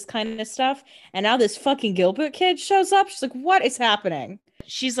about this kind of stuff. And now this fucking Gilbert kid shows up. She's like, what is happening?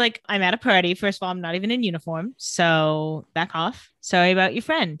 She's like, I'm at a party. First of all, I'm not even in uniform. So back off. Sorry about your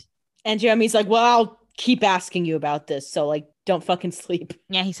friend. And Jeremy's like, well, I'll keep asking you about this. So like, don't fucking sleep.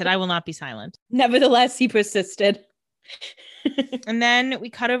 Yeah, he said, I will not be silent. Nevertheless, he persisted. And then we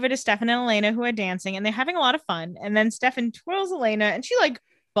cut over to Stefan and Elena, who are dancing and they're having a lot of fun. And then Stefan twirls Elena and she like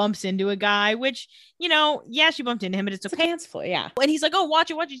bumps into a guy, which, you know, yeah, she bumped into him, but it's It's a okay. dance floor, yeah. And he's like, oh,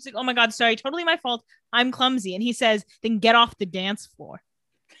 watch it. She's like, oh my God, sorry, totally my fault. I'm clumsy. And he says, then get off the dance floor.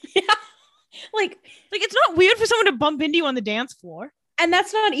 Yeah. Like it's not weird for someone to bump into you on the dance floor. And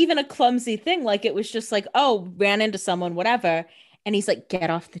that's not even a clumsy thing. Like, it was just like, oh, ran into someone, whatever. And he's like, get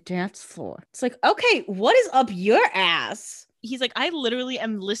off the dance floor. It's like, okay, what is up your ass? He's like, I literally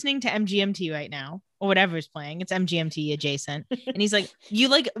am listening to MGMT right now, or whatever is playing. It's MGMT adjacent. And he's like, you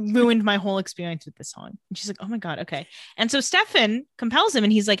like ruined my whole experience with this song. And she's like, oh my God, okay. And so Stefan compels him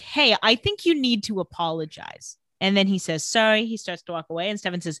and he's like, hey, I think you need to apologize. And then he says, sorry. He starts to walk away and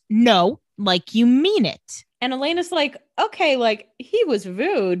Stefan says, no, like you mean it. And Elena's like, okay, like he was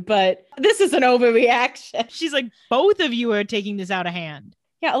rude, but this is an overreaction. She's like, both of you are taking this out of hand.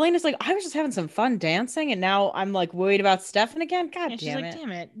 Yeah, Elena's like, I was just having some fun dancing, and now I'm like worried about Stefan again. God And she's damn like, it.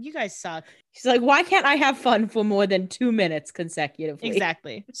 damn it, you guys suck. She's like, why can't I have fun for more than 2 minutes consecutively?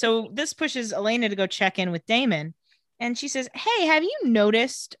 Exactly. So this pushes Elena to go check in with Damon. And she says, hey, have you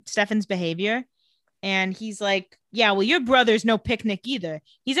noticed Stefan's behavior? And he's like, yeah, well, your brother's no picnic either.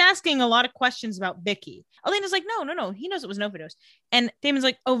 He's asking a lot of questions about Vicky. Elena's like, no. He knows it was an overdose. And Damon's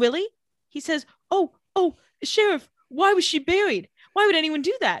like, oh, really? He says, oh, Sheriff, why was she buried? Why would anyone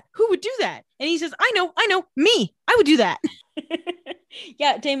do that? Who would do that? And he says, I know, me. I would do that.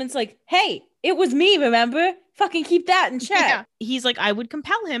 Yeah, Damon's like, hey, it was me, remember? Fucking keep that in check. Yeah. He's like, I would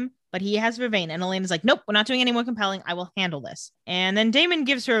compel him, but he has Vervain. And Elena's like, nope, we're not doing any more compelling. I will handle this. And then Damon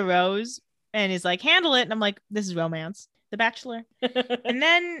gives her a rose and is like, handle it. And I'm like, this is romance. The Bachelor. And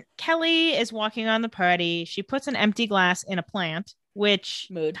then Kelly is walking on the party. She puts an empty glass in a plant, which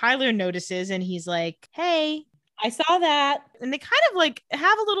Mood. Tyler notices. And he's like, hey. I saw that. And they kind of like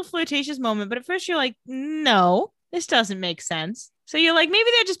have a little flirtatious moment. But at first you're like, no, this doesn't make sense. So you're like, maybe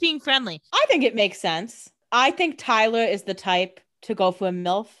they're just being friendly. I think it makes sense. I think Tyler is the type to go for a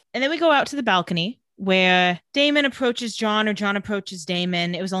MILF. And then we go out to the balcony where Damon approaches John or John approaches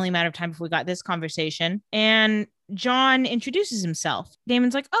Damon. It was only a matter of time before we got this conversation. And John introduces himself.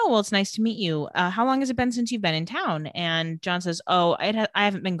 Damon's like, oh, well, it's nice to meet you. How long has it been since you've been in town? And John says, oh, I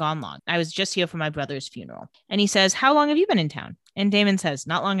haven't been gone long. I was just here for my brother's funeral. And he says, how long have you been in town? And Damon says,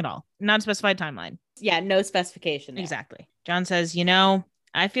 not long at all. Not a specified timeline. Yeah, no specification there. Exactly. John says,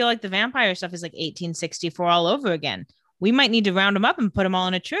 I feel like the vampire stuff is like 1864 all over again. We might need to round them up and put them all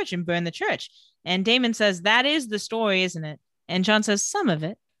in a church and burn the church. And Damon says, that is the story, isn't it? And John says, some of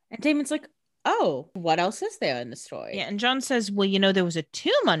it. And Damon's like, oh, what else is there in the story? Yeah. And John says, well, there was a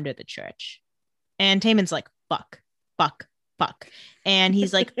tomb under the church. And Damon's like, fuck. And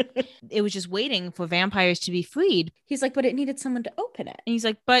he's like, it was just waiting for vampires to be freed. He's like, but it needed someone to open it. And he's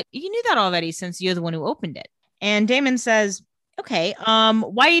like, but you knew that already since you're the one who opened it. And Damon says, okay,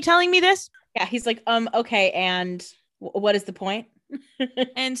 why are you telling me this? Yeah, he's like, okay, and what is the point?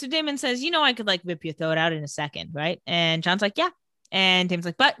 And so Damon says, I could like rip your throat out in a second, right? And John's like, yeah. And Damon's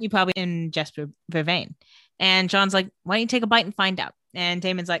like, but you probably ingest Vervain. And John's like, why don't you take a bite and find out? And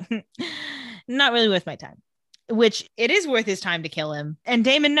Damon's like, not really worth my time. Which it is worth his time to kill him. And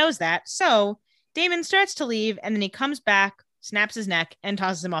Damon knows that. So Damon starts to leave and then he comes back, snaps his neck, and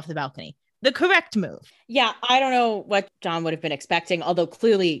tosses him off the balcony. The correct move. Yeah, I don't know what John would have been expecting, although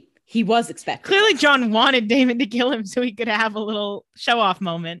clearly he was expecting. Clearly John wanted Damon to kill him so he could have a little show-off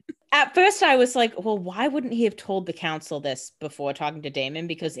moment. At first I was like, well, why wouldn't he have told the council this before talking to Damon?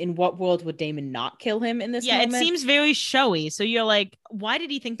 Because in what world would Damon not kill him in this moment? Yeah, it seems very showy. So you're like, why did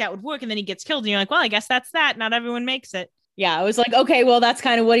he think that would work? And then he gets killed. And you're like, well, I guess that's that. Not everyone makes it. Yeah, I was like, okay, well, that's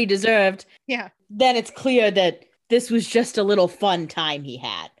kind of what he deserved. Yeah. Then it's clear that this was just a little fun time he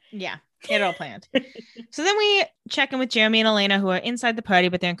had. Yeah. He had it all planned. So then we check in with Jeremy and Elena, who are inside the party,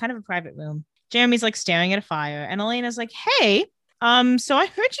 but they're in kind of a private room. Jeremy's like staring at a fire, and Elena's like, hey, so I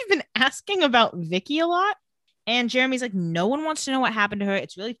heard you've been asking about Vicky a lot. And Jeremy's like, no one wants to know what happened to her.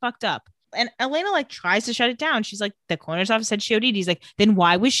 It's really fucked up. And Elena like tries to shut it down. She's like, the coroner's office said she OD'd. He's like, then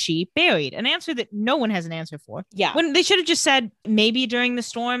why was she buried? An answer that no one has an answer for. Yeah. When they should have just said maybe during the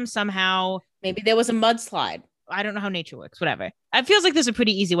storm somehow. Maybe there was a mudslide. I don't know how nature works, whatever. It feels like there's a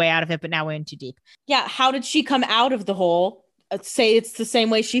pretty easy way out of it, but now we're in too deep. Yeah, how did she come out of the hole? Say it's the same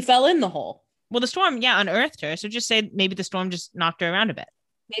way she fell in the hole. Well, the storm, unearthed her. So just say maybe the storm just knocked her around a bit.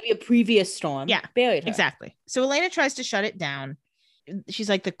 Maybe a previous storm buried her. Exactly. So Elena tries to shut it down. She's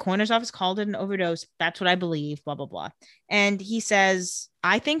like, the coroner's office called it an overdose. That's what I believe, blah, blah, blah. And he says,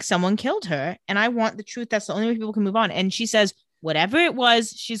 I think someone killed her and I want the truth. That's the only way people can move on. And she says, whatever it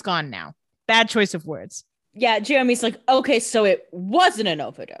was, she's gone now. Bad choice of words. Yeah, Jeremy's like, okay, so it wasn't an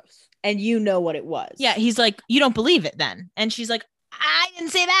overdose. And you know what it was. Yeah, he's like, you don't believe it then. And she's like, I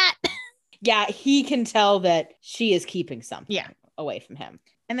didn't say that. Yeah, he can tell that she is keeping something. Yeah. away from him.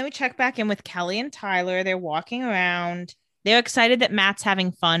 And then we check back in with Kelly and Tyler. They're walking around. They're excited that Matt's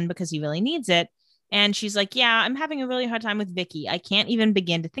having fun because he really needs it. And she's like, yeah, I'm having a really hard time with Vicky. I can't even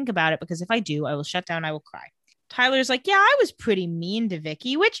begin to think about it because if I do, I will shut down. I will cry. Tyler's like, yeah, I was pretty mean to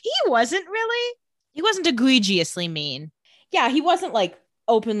Vicky, which he wasn't really. He wasn't egregiously mean. Yeah, he wasn't like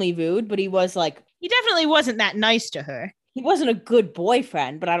openly rude, but he was like, he definitely wasn't that nice to her. He wasn't a good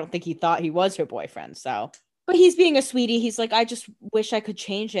boyfriend, but I don't think he thought he was her boyfriend. So, but he's being a sweetie. He's like, I just wish I could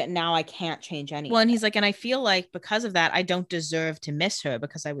change it. And now I can't change anything. Well, and he's like, and I feel like because of that, I don't deserve to miss her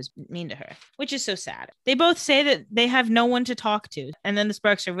because I was mean to her, which is so sad. They both say that they have no one to talk to. And then the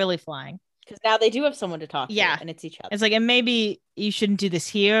sparks are really flying. Because now they do have someone to talk to. And it's each other. It's like, and maybe you shouldn't do this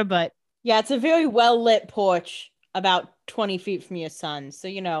here, but. Yeah, it's a very well-lit porch about 20 feet from your son. So,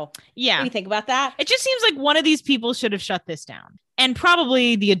 yeah. What do you think about that? It just seems like one of these people should have shut this down. And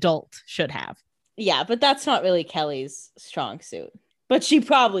probably the adult should have. Yeah, but that's not really Kelly's strong suit. But she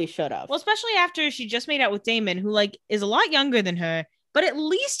probably should have. Well, especially after she just made out with Damon, who is a lot younger than her, but at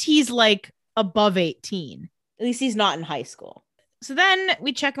least he's above 18. At least he's not in high school. So then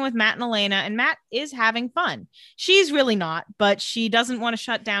we check in with Matt and Elena, and Matt is having fun. She's really not, but she doesn't want to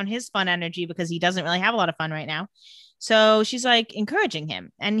shut down his fun energy because he doesn't really have a lot of fun right now. So she's encouraging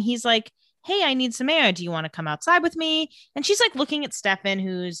him. And he's like, hey, I need some air. Do you want to come outside with me? And she's looking at Stefan,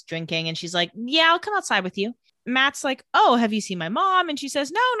 who's drinking. And she's like, yeah, I'll come outside with you. Matt's like, oh, have you seen my mom? And she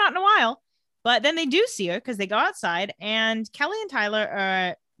says, no, not in a while. But then they do see her because they go outside. And Kelly and Tyler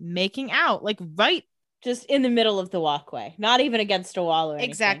are making out right just in the middle of the walkway, not even against a wall or anything.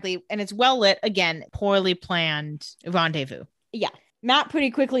 Exactly. And it's well lit. Again, poorly planned rendezvous. Yeah. Matt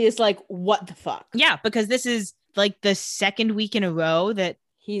pretty quickly is like, what the fuck? Yeah, because this is the second week in a row that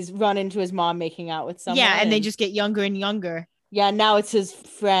he's run into his mom making out with someone. Yeah, and they just get younger and younger. Yeah, now it's his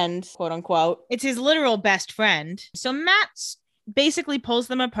friend, quote unquote. It's his literal best friend. So Matt's basically pulls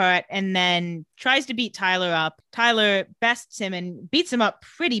them apart and then tries to beat Tyler up. Tyler bests him and beats him up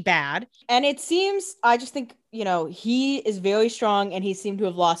pretty bad. And it seems, I just think, he is very strong and he seemed to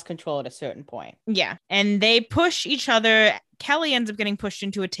have lost control at a certain point. Yeah. And they push each other. Kelly ends up getting pushed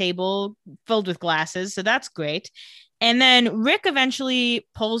into a table filled with glasses. So that's great. And then Rick eventually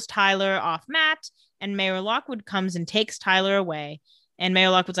pulls Tyler off Matt and Mayor Lockwood comes and takes Tyler away. And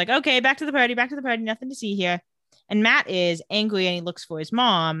Mayor Lockwood's like, okay, back to the party, nothing to see here. And Matt is angry and he looks for his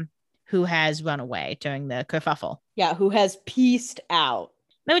mom, who has run away during the kerfuffle. Yeah, who has pieced out.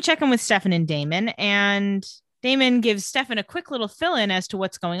 Then we check in with Stefan and Damon, and Damon gives Stefan a quick little fill-in as to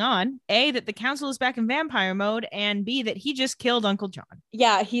what's going on. A, that the council is back in vampire mode, and B, that he just killed Uncle John.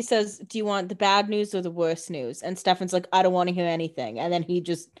 Yeah, he says, do you want the bad news or the worst news? And Stefan's like, I don't want to hear anything. And then he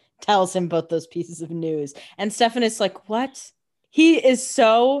just tells him both those pieces of news. And Stefan is like, what? He is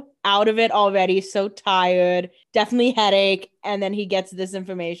so out of it already, so tired, definitely headache. And then he gets this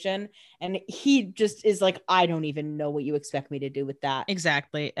information and he just is like, I don't even know what you expect me to do with that.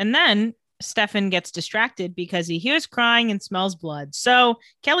 Exactly. And then Stefan gets distracted because he hears crying and smells blood. So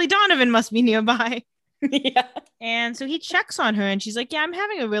Kelly Donovan must be nearby. Yeah. And so he checks on her and she's like, yeah, I'm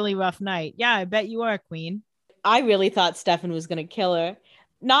having a really rough night. Yeah, I bet you are, Queen. I really thought Stefan was going to kill her.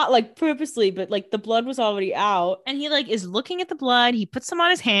 Not purposely, but the blood was already out. And he is looking at the blood. He puts some on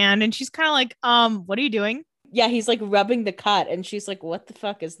his hand and she's kind of like, what are you doing? Yeah, he's rubbing the cut and she's like, what the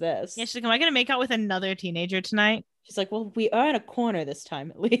fuck is this? Yeah, she's like, am I going to make out with another teenager tonight? She's like, well, we are in a corner this time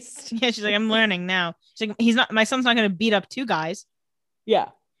at least. Yeah, she's like, I'm learning now. She's like, my son's not going to beat up two guys. Yeah.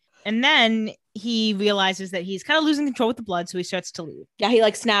 And then he realizes that he's kind of losing control with the blood, so he starts to leave. Yeah,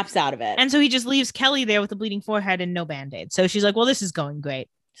 he snaps out of it. And so he just leaves Kelly there with a bleeding forehead and no Band-Aid. So she's like, well, this is going great.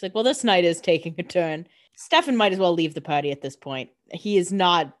 She's like, well, this night is taking a turn. Stefan might as well leave the party at this point. He is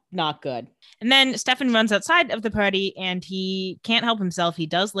not good. And then Stefan runs outside of the party and he can't help himself. He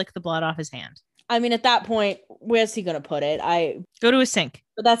does lick the blood off his hand. I mean, at that point, where's he going to put it? Go to a sink.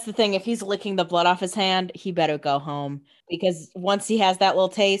 But that's the thing. If he's licking the blood off his hand, he better go home. Because once he has that little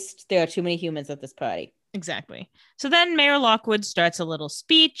taste, there are too many humans at this party. Exactly. So then Mayor Lockwood starts a little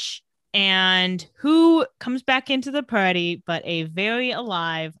speech. And who comes back into the party but a very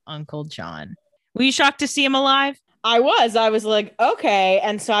alive Uncle John? Were you shocked to see him alive? I was like, okay.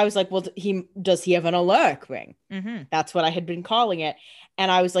 And so I was like, well, does he have an alert ring? Mm-hmm. That's what I had been calling it. And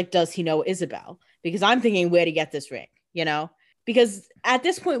I was like, does he know Isabel? Because I'm thinking where to get this ring, Because at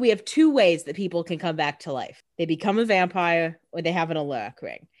this point, we have two ways that people can come back to life. They become a vampire or they have an alert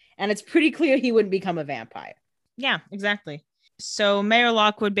ring. And it's pretty clear he wouldn't become a vampire. Yeah, exactly. So Mayor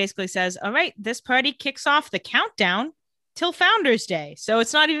Lockwood basically says, all right, this party kicks off the countdown till Founders Day. So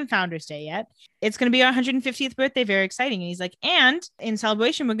it's not even Founders Day yet. It's going to be our 150th birthday. Very exciting. And he's like, and in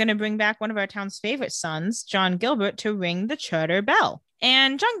celebration, we're going to bring back one of our town's favorite sons, John Gilbert, to ring the charter bell.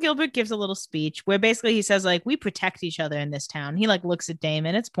 And John Gilbert gives a little speech where basically he says, like, we protect each other in this town. He like looks at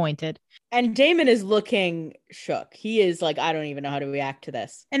Damon. It's pointed. And Damon is looking shook. He is like, I don't even know how to react to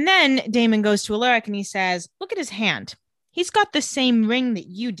this. And then Damon goes to Alaric and he says, look at his hand. He's got the same ring that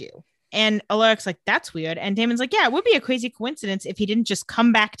you do. And Alaric's like, that's weird. And Damon's like, yeah, it would be a crazy coincidence if he didn't just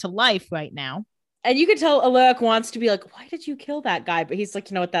come back to life right now. And you could tell Alaric wants to be like, why did you kill that guy? But he's like,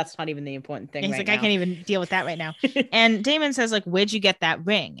 you know what? That's not even the important thing. And he's right like, now. I can't even deal with that right now. And Damon says, like, where'd you get that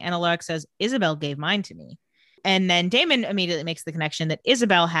ring? And Alaric says, Isabel gave mine to me. And then Damon immediately makes the connection that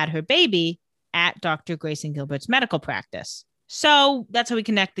Isabel had her baby at Dr. Grayson Gilbert's medical practice. So that's how we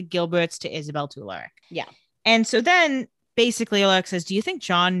connect the Gilberts to Isabel to Alaric. Yeah. And so then basically Alaric says, do you think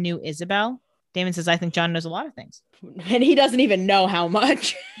John knew Isabel? Damon says, I think John knows a lot of things. And he doesn't even know how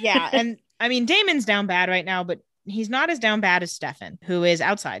much. Yeah. And I mean, Damon's down bad right now, but he's not as down bad as Stefan, who is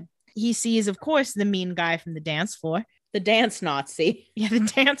outside. He sees, of course, the mean guy from the dance floor. The dance Nazi. Yeah, the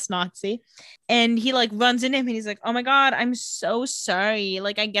dance Nazi. And he like runs into him and he's like, oh my God, I'm so sorry.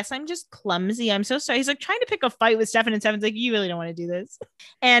 Like, I guess I'm just clumsy. I'm so sorry. He's like trying to pick a fight with Stefan, and Stefan's like, you really don't want to do this.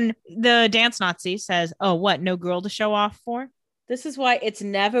 And the dance Nazi says, oh, what? No girl to show off for? This is why it's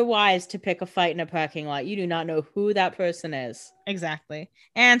never wise to pick a fight in a parking lot. You do not know who that person is. Exactly.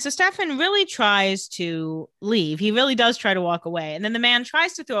 And so Stefan really tries to leave. He really does try to walk away. And then the man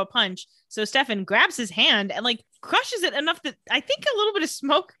tries to throw a punch. So Stefan grabs his hand and like crushes it enough that I think a little bit of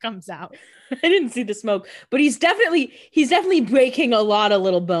smoke comes out. I didn't see the smoke, but he's definitely breaking a lot of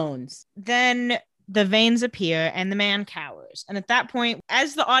little bones. Then the veins appear and the man cowers. And at that point,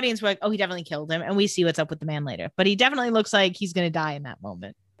 as the audience, we're like, oh, he definitely killed him. And we see what's up with the man later. But he definitely looks like he's going to die in that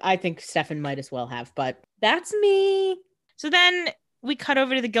moment. I think Stefan might as well have, but that's me. So then we cut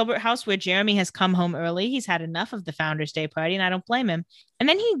over to the Gilbert house where Jeremy has come home early. He's had enough of the Founders Day party, and I don't blame him. And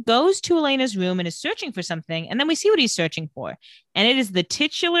then he goes to Elena's room and is searching for something. And then we see what he's searching for. And it is the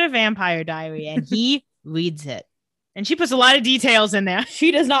titular vampire diary. And he reads it. And she puts a lot of details in there. She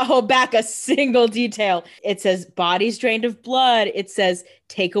does not hold back a single detail. It says bodies drained of blood. It says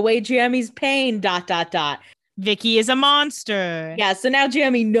take away Jeremy's pain, ... Vicky is a monster. Yeah, so now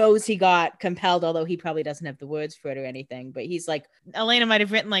Jeremy knows he got compelled, although he probably doesn't have the words for it or anything. But he's like, Elena might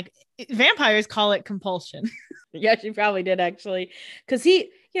have written like, vampires call it compulsion. yeah, she probably did actually. Because he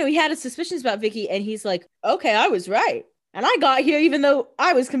had his suspicions about Vicky, and he's like, okay, I was right. And I got here even though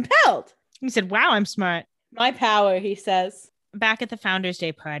I was compelled. He said, wow, I'm smart. My power, he says. Back at the Founders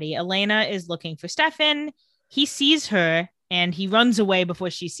Day party, Elena is looking for Stefan. He sees her and he runs away before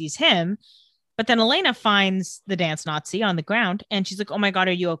she sees him. But then Elena finds the dance Nazi on the ground and she's like, oh my God,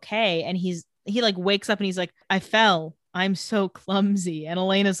 are you okay? And he like wakes up and he's like, I fell. I'm so clumsy. And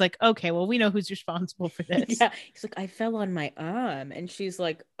Elena's like, okay, well, we know who's responsible for this. Yeah. He's like, I fell on my arm. And she's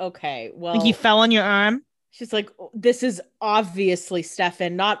like, okay, well. Like, you fell on your arm? She's like, this is obviously,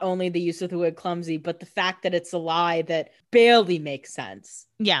 Stefan, not only the use of the word clumsy, but the fact that it's a lie that barely makes sense.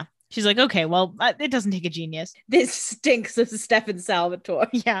 Yeah. She's like, okay, well, it doesn't take a genius. This stinks of Stefan Salvatore.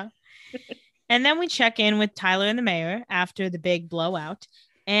 Yeah. And then we check in with Tyler and the mayor after the big blowout.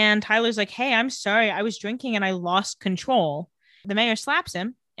 And Tyler's like, hey, I'm sorry. I was drinking and I lost control. The mayor slaps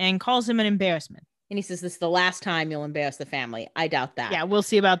him and calls him an embarrassment. And he says, this is the last time you'll embarrass the family. I doubt that. Yeah, we'll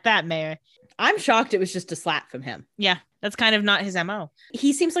see about that, mayor. I'm shocked it was just a slap from him. Yeah, that's kind of not his MO.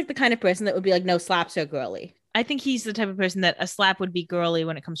 He seems like the kind of person that would be like, no, slaps are girly. I think he's the type of person that a slap would be girly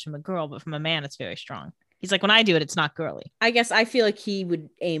when it comes from a girl, but from a man, it's very strong. He's like, when I do it, it's not girly. I guess I feel like he would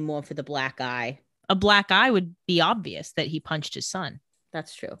aim more for the black eye. A black eye would be obvious that he punched his son.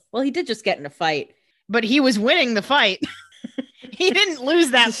 That's true. Well, he did just get in a fight. But he was winning the fight. He didn't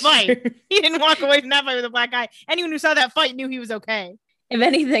lose that fight. He didn't walk away from that fight with a black eye. Anyone who saw that fight knew he was okay. If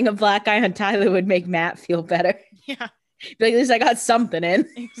anything, a black eye on Tyler would make Matt feel better. Yeah. But at least I got something in.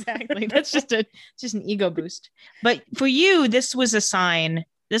 Exactly. That's just an ego boost. But for you, this was a sign.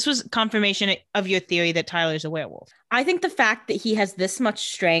 This was confirmation of your theory that Tyler's a werewolf. I think the fact that he has this much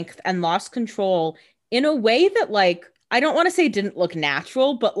strength and lost control in a way that, like, I don't want to say didn't look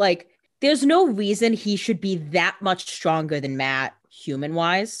natural, but like, there's no reason he should be that much stronger than Matt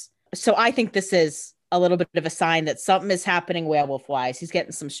human-wise. So I think this is a little bit of a sign that something is happening werewolf-wise. He's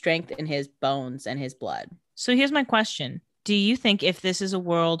getting some strength in his bones and his blood. So here's my question. Do you think if this is a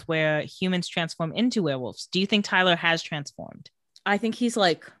world where humans transform into werewolves, do you think Tyler has transformed? I think he's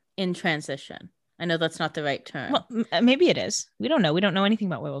like in transition. I know that's not the right term. Well, maybe it is. We don't know. We don't know anything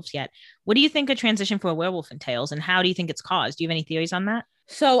about werewolves yet. What do you think a transition for a werewolf entails, and how do you think it's caused? Do you have any theories on that?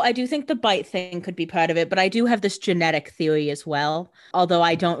 So I do think the bite thing could be part of it, but I do have this genetic theory as well. Although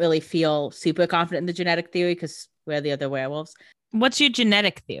I don't really feel super confident in the genetic theory because we're the other werewolves. What's your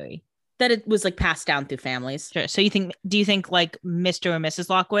genetic theory? That it was like passed down through families. Sure. So do you think like Mr. or Mrs.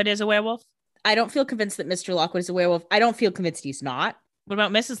 Lockwood is a werewolf? I don't feel convinced that Mr. Lockwood is a werewolf. I don't feel convinced he's not. What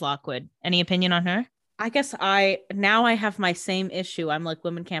about Mrs. Lockwood? Any opinion on her? I guess I have my same issue. I'm like,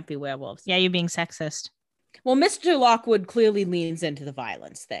 women can't be werewolves. Yeah, you're being sexist. Well, Mr. Lockwood clearly leans into the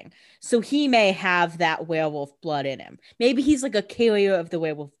violence thing. So he may have that werewolf blood in him. Maybe he's like a carrier of the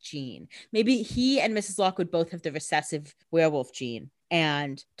werewolf gene. Maybe he and Mrs. Lockwood both have the recessive werewolf gene.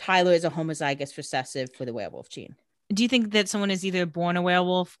 And Tyler is a homozygous recessive for the werewolf gene. Do you think that someone is either born a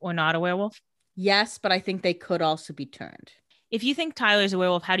werewolf or not a werewolf? Yes, but I think they could also be turned. If you think Tyler's a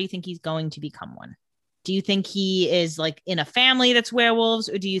werewolf, how do you think he's going to become one? Do you think he is like in a family that's werewolves,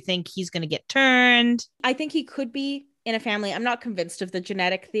 or do you think he's going to get turned? I think he could be in a family. I'm not convinced of the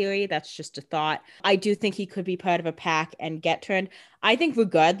genetic theory. That's just a thought. I do think he could be part of a pack and get turned. I think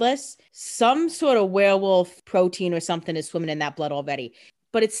regardless, some sort of werewolf protein or something is swimming in that blood already,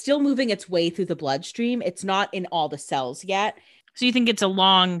 but it's still moving its way through the bloodstream. It's not in all the cells yet. So you think it's a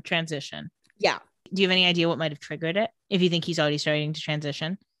long transition? Yeah. Do you have any idea what might have triggered it? If you think he's already starting to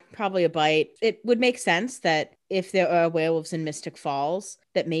transition? Probably a bite. It would make sense that if there are werewolves in Mystic Falls,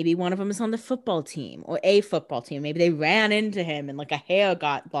 that maybe one of them is on the football team or a football team. Maybe they ran into him and like a hair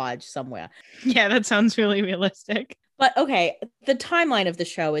got lodged somewhere. Yeah, that sounds really realistic. But okay, the timeline of the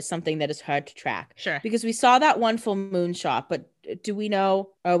show is something that is hard to track. Sure. Because we saw that one full moon shot, but do we know,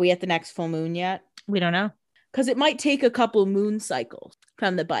 are we at the next full moon yet? We don't know. Because it might take a couple moon cycles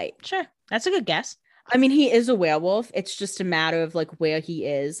from the bite. Sure. That's a good guess. I mean, he is a werewolf. It's just a matter of like where he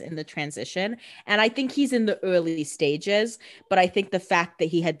is in the transition. And I think he's in the early stages, but I think the fact that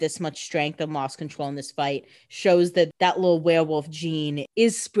he had this much strength and lost control in this fight shows that that little werewolf gene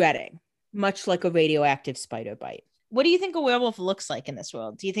is spreading, much like a radioactive spider bite. What do you think a werewolf looks like in this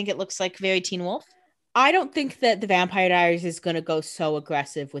world? Do you think it looks like very Teen Wolf? I don't think that the Vampire Diaries is going to go so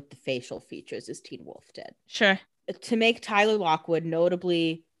aggressive with the facial features as Teen Wolf did. Sure. To make Tyler Lockwood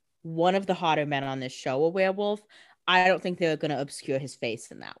notably one of the hotter men on this show a werewolf, I don't think they're going to obscure his face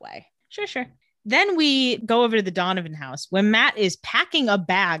in that way. Sure. Then we go over to the Donovan house where Matt is packing a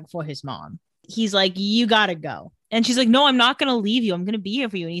bag for his mom. He's like, you got to go. And she's like, no, I'm not going to leave you. I'm going to be here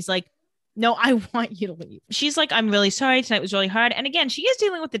for you. And he's like, no, I want you to leave. She's like, I'm really sorry. Tonight was really hard. And again, she is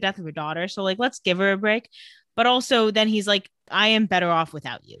dealing with the death of her daughter. So like, let's give her a break. But also then he's like, I am better off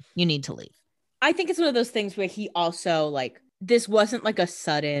without you. You need to leave. I think it's one of those things where he also like, this wasn't like a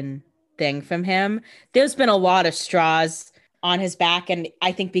sudden thing from him. There's been a lot of straws on his back. And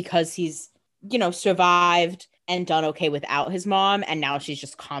I think because he's, survived and done okay without his mom, and now she's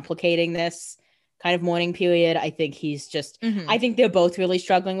just complicating this kind of mourning period. I think he's just, I think they're both really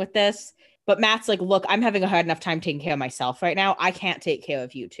struggling with this. But Matt's like, look, I'm having a hard enough time taking care of myself right now. I can't take care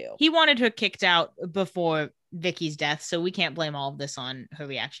of you too. He wanted her kicked out before Vicky's death, so we can't blame all of this on her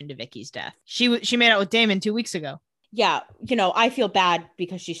reaction to Vicky's death. She made out with Damon 2 weeks ago. Yeah, I feel bad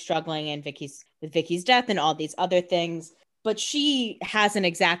because she's struggling and with Vicky's death and all these other things, but she hasn't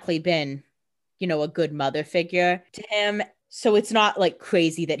exactly been, a good mother figure to him. So it's not like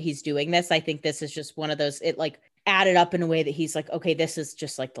crazy that he's doing this. I think this is just one of those, it like added up in a way that he's like, okay, this is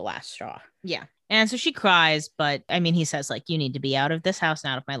just like the last straw. Yeah. And so she cries, but I mean, he says like, you need to be out of this house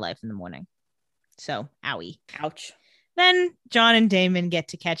and out of my life in the morning. So, owie. Ouch. Then John and Damon get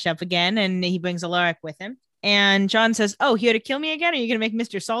to catch up again, and he brings Alaric with him. And John says, oh, here to kill me again? Or are you going to make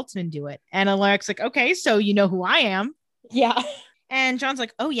Mr. Saltzman do it? And Alaric's like, okay, so you know who I am. Yeah. And John's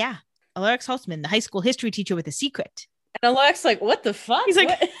like, oh, yeah, Alaric Saltzman, the high school history teacher with a secret. And Alaric's like, what the fuck? He's like,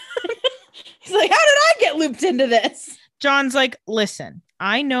 he's like, how did I get looped into this? John's like, listen,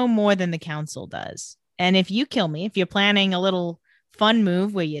 I know more than the council does. And if you kill me, if you're planning a little fun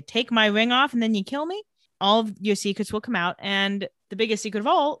move where you take my ring off and then you kill me, all of your secrets will come out. And the biggest secret of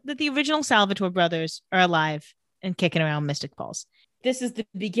all, that the original Salvatore brothers are alive and kicking around Mystic Falls. This is the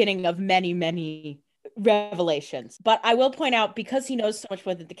beginning of many, many revelations. But I will point out, because he knows so much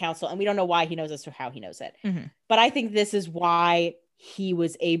more than the council, and we don't know why he knows this or how he knows it, but I think this is why he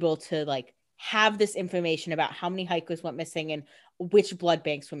was able to like have this information about how many hikers went missing and which blood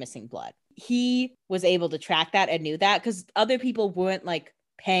banks were missing blood. He was able to track that and knew that because other people weren't like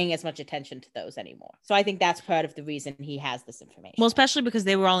paying as much attention to those anymore. So I think that's part of the reason he has this information. Well, especially because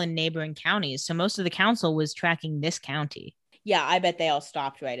they were all in neighboring counties. So most of the council was tracking this county. Yeah, I bet they all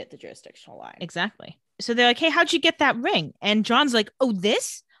stopped right at the jurisdictional line. Exactly. So they're like, hey, how'd you get that ring? And John's like, oh,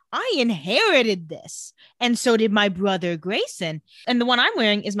 this? I inherited this. And so did my brother Grayson. And the one I'm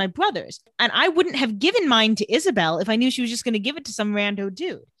wearing is my brother's. And I wouldn't have given mine to Isabel if I knew she was just going to give it to some rando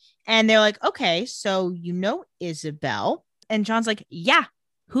dude. And they're like, okay, so you know Isabel. And John's like, yeah.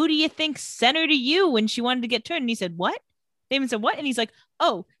 Who do you think sent her to you when she wanted to get turned? And he said, what? Damon said, what? And he's like,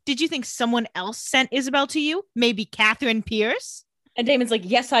 oh, did you think someone else sent Isabel to you? Maybe Catherine Pierce? And Damon's like,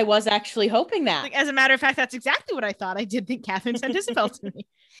 yes, I was actually hoping that. Like, as a matter of fact, that's exactly what I thought. I did think Catherine sent Isabel to me.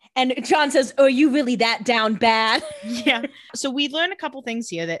 And John says, are you really that down bad? Yeah. So we learn a couple things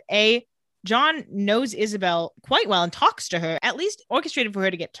here that A, John knows Isabel quite well and talks to her, at least orchestrated for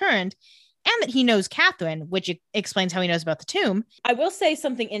her to get turned, and that he knows Catherine, which explains how he knows about the tomb. I will say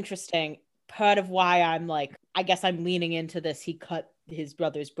something interesting. Part of why I'm like, I guess I'm leaning into this. He cut his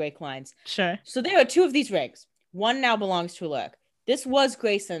brother's brake lines. Sure. So there are two of these rings. One now belongs to Alaric. This was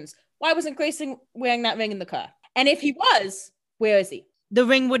Grayson's. Why wasn't Grayson wearing that ring in the car? And if he was, where is he? The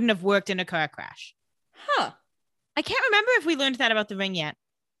ring wouldn't have worked in a car crash. Huh. I can't remember if we learned that about the ring yet.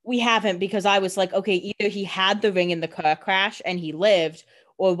 We haven't, because I was like, okay, either he had the ring in the car crash and he lived,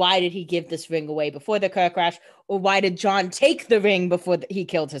 or why did he give this ring away before the car crash? Or why did John take the ring before he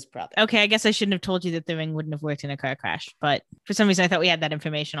killed his brother? Okay, I guess I shouldn't have told you that the ring wouldn't have worked in a car crash. But for some reason, I thought we had that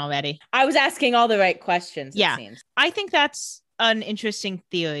information already. I was asking all the right questions, Yeah. it seems. I think that's an interesting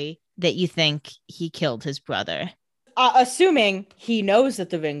theory that you think he killed his brother. Assuming he knows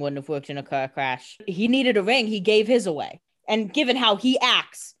that the ring wouldn't have worked in a car crash. He needed a ring. He gave his away. And given how he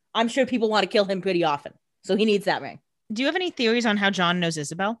acts, I'm sure people want to kill him pretty often. So he needs that ring. Do you have any theories on how John knows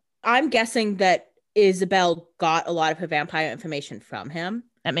Isabel? I'm guessing that Isabel got a lot of her vampire information from him.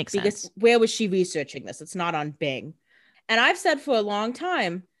 That makes Because sense. where was she researching this? It's not on Bing. And I've said for a long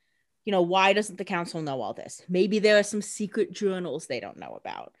time, you know, why doesn't the council know all this? Maybe there are some secret journals they don't know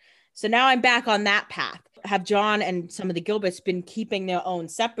about. So now I'm back on that path. Have John and some of the Gilberts been keeping their own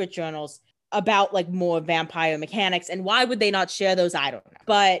separate journals about like more vampire mechanics? And why would they not share those? I don't know.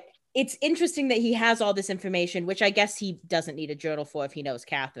 But it's interesting that he has all this information, which I guess he doesn't need a journal for if he knows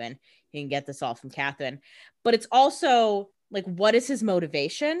Catherine. He can get this all from Catherine. But it's also like, what is his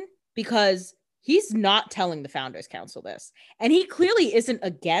motivation? Because he's not telling the Founders Council this. And he clearly isn't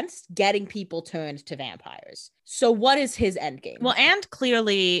against getting people turned to vampires. So what is his end game? Well, and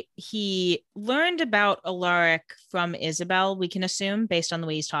clearly he learned about Alaric from Isabel, we can assume, based on the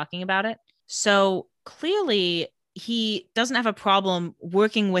way he's talking about it. So clearly he doesn't have a problem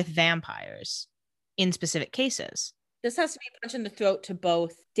working with vampires in specific cases. This has to be a punch in the throat to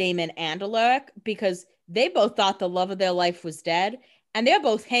both Damon and Alaric, because they both thought the love of their life was dead. And they're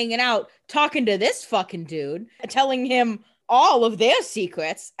both hanging out, talking to this fucking dude, telling him all of their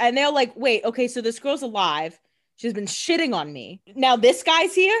secrets. And they're like, wait, okay, so this girl's alive. She's been shitting on me. Now this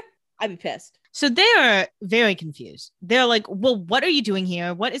guy's here? I'd be pissed. So they're very confused. They're like, well, what are you doing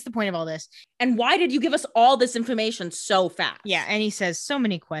here? What is the point of all this? And why did you give us all this information so fast? Yeah. And he says so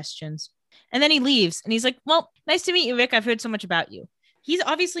many questions. And then he leaves and he's like, well, nice to meet you, Rick. I've heard so much about you. He's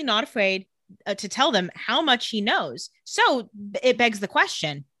obviously not afraid to tell them how much he knows. So it begs the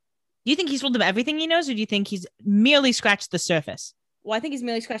question, do you think he's told them everything he knows, or do you think he's merely scratched the surface? Well, I think he's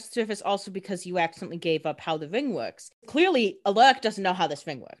merely scratched the surface also because you accidentally gave up how the ring works. Clearly, Alaric doesn't know how this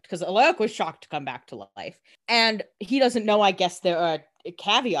ring worked, because Alaric was shocked to come back to life. And he doesn't know, I guess there are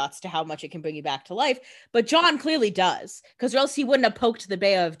caveats to how much it can bring you back to life. But John clearly does, because or else he wouldn't have poked the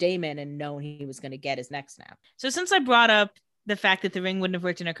bear of Damon and known he was going to get his neck snapped. So since I brought up the fact that the ring wouldn't have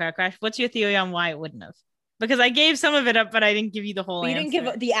worked in a car crash, what's your theory on why it wouldn't have? Because I gave some of it up, but I didn't give you the whole answer. You didn't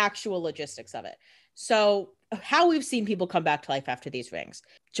give the actual logistics of it. So how we've seen people come back to life after these rings.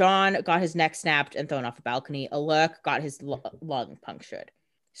 John got his neck snapped and thrown off a balcony. Alaric got his lung punctured.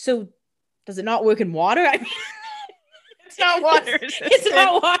 So does it not work in water? I mean, it's not water resistant. It's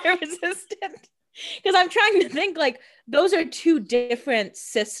not water resistant. Because I'm trying to think, like, those are two different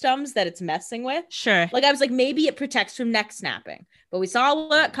systems that it's messing with. Sure. Like, I was like, maybe it protects from neck snapping. But we saw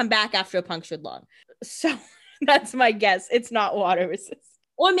Alaric come back after a punctured lung. So that's my guess. It's not water resistant.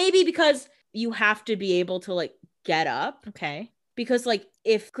 Or maybe because you have to be able to, like, get up. Okay. Because, like,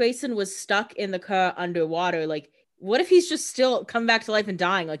 if Grayson was stuck in the car underwater, like, what if he's just still come back to life and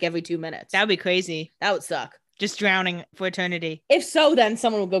dying, like, every 2 minutes? That would be crazy. That would suck. Just drowning for eternity. If so, then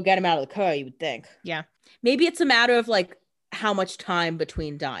someone will go get him out of the car, you would think. Yeah. Maybe it's a matter of, like, how much time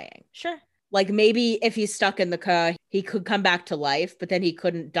between dying. Sure. Like, maybe if he's stuck in the car, he could come back to life, but then he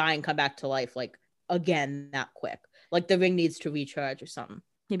couldn't die and come back to life, like, again that quick. Like, the ring needs to recharge or something.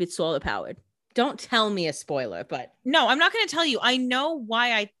 Maybe it's solar powered. Don't tell me a spoiler, but... No, I'm not going to tell you. I know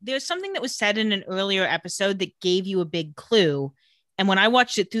why there's something that was said in an earlier episode that gave you a big clue. And when I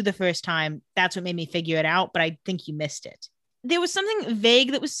watched it through the first time, that's what made me figure it out. But I think you missed it. there was something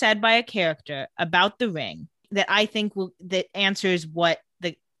vague that was said by a character about the ring that I think that answers what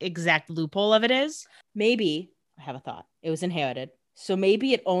the exact loophole of it is. Maybe, I have a thought. It was inherited. So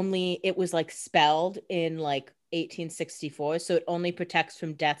maybe it was like spelled in like 1864. So it only protects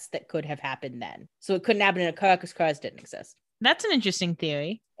from deaths that could have happened then. So it couldn't happen in a car because cars didn't exist. That's an interesting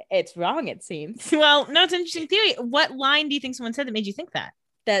theory. It's wrong, it seems. Well, no, it's an interesting theory. What line do you think someone said that made you think that?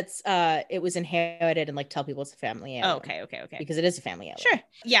 That's it was inherited and like tell people it's a family heirloom. Oh, okay. Because it is a family heirloom. Sure.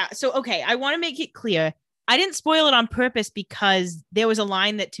 Yeah. So, okay. I want to make it clear. I didn't spoil it on purpose because there was a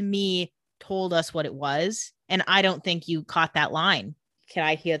line that to me told us what it was. And I don't think you caught that line. Can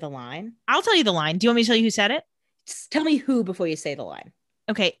I hear the line? I'll tell you the line. Do you want me to tell you who said it? Just tell me who before you say the line.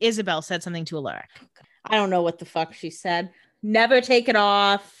 Okay. Isabel said something to Alaric. I don't know what the fuck she said. Never take it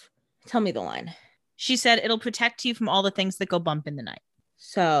off. Tell me the line. She said, it'll protect you from all the things that go bump in the night.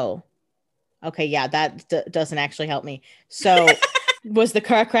 So, okay, yeah, that doesn't actually help me. So, was the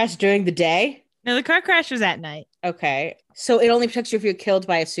car crash during the day? No, the car crash was at night. Okay. So, it only protects you if you're killed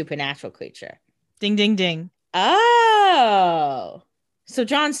by a supernatural creature. Ding, ding, ding. Oh. So,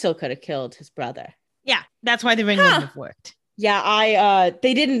 John still could have killed his brother. Yeah, that's why the ring wouldn't have worked. Yeah,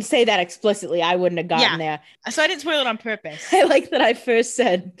 they didn't say that explicitly. I wouldn't have gotten there. So I didn't spoil it on purpose. I like that I first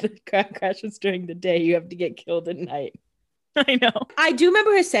said the car crash was during the day. You have to get killed at night. I know. I do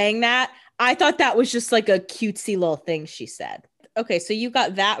remember her saying that. I thought that was just like a cutesy little thing she said. Okay, so you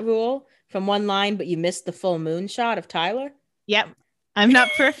got that rule from one line, but you missed the full moon shot of Tyler? Yep. I'm not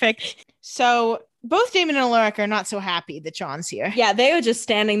perfect. So both Damon and Alaric are not so happy that John's here. Yeah, they were just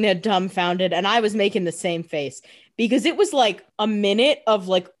standing there dumbfounded, and I was making the same face because it was like a minute of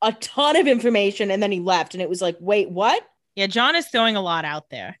like a ton of information, and then he left, and it was like, wait, what? Yeah, John is throwing a lot out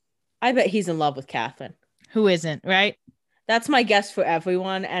there. I bet he's in love with Catherine. Who isn't, right? That's my guess for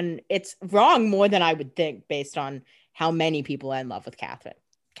everyone, and it's wrong more than I would think based on how many people are in love with Catherine.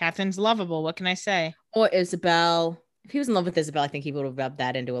 Catherine's lovable. What can I say? Or Isabel. If he was in love with Isabel, I think he would have rubbed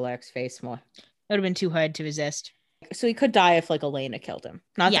that into Alaric's face more. It would have been too hard to resist. So he could die if like Elena killed him.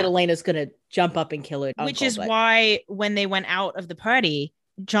 Not that Elena's going to jump up and kill her uncle. Which is why when they went out of the party,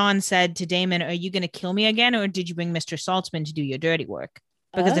 John said to Damon, are you going to kill me again? Or did you bring Mr. Saltzman to do your dirty work?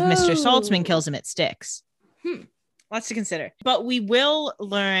 Because if Mr. Saltzman kills him, it sticks. Lots to consider. But we will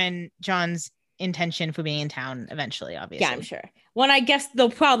learn John's intention for being in town eventually, obviously. Yeah, I'm sure. When I guess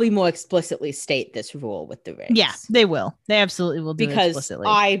they'll probably more explicitly state this rule with the rings. Yeah, they will. They absolutely will do it explicitly.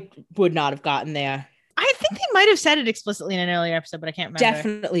 I would not have gotten there. I think they might have said it explicitly in an earlier episode, but I can't remember.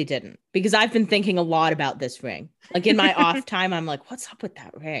 Definitely didn't. Because I've been thinking a lot about this ring. Like in my off time, I'm like, what's up with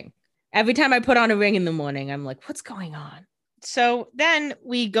that ring? Every time I put on a ring in the morning, I'm like, what's going on? So then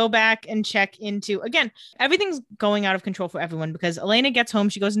we go back and check into, again, everything's going out of control for everyone because Elena gets home,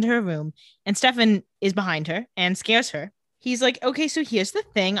 she goes into her room, and Stefan is behind her and scares her. He's like, okay, so here's the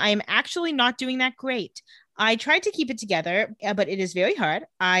thing. I am actually not doing that great. I tried to keep it together, but it is very hard.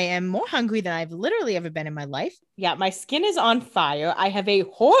 I am more hungry than I've literally ever been in my life. Yeah, my skin is on fire. I have a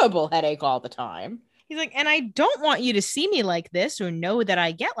horrible headache all the time. He's like, and I don't want you to see me like this or know that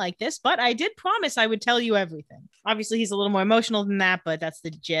I get like this, but I did promise I would tell you everything. Obviously, he's a little more emotional than that, but that's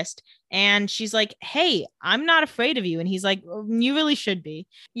the gist. And she's like, hey, I'm not afraid of you. And he's like, you really should be.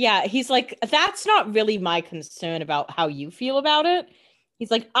 Yeah, he's like, that's not really my concern about how you feel about it.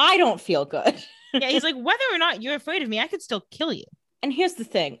 He's like, I don't feel good. Yeah, he's like, whether or not you're afraid of me, I could still kill you. And here's the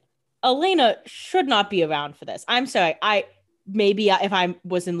thing. Elena should not be around for this. I'm sorry. Maybe if I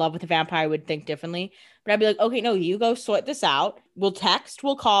was in love with a vampire, I would think differently. But I'd be like, okay, no, you go sort this out. We'll text,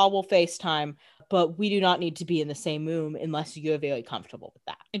 we'll call, we'll FaceTime. But we do not need to be in the same room unless you're very comfortable with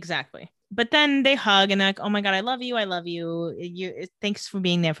that. Exactly. But then they hug and they're like, oh my God, I love you. I love you. Thanks for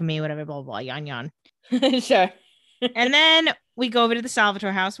being there for me, whatever, blah, blah, blah, yon, yon. Sure. And then we go over to the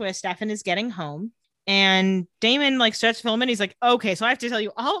Salvatore house where Stefan is getting home. And Damon starts filming. He's like, okay, so I have to tell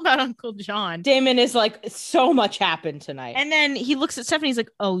you all about Uncle John. Damon is like, so much happened tonight. And then he looks at Stefan. He's like,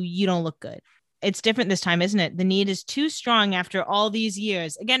 oh, you don't look good. It's different this time, isn't it? The need is too strong after all these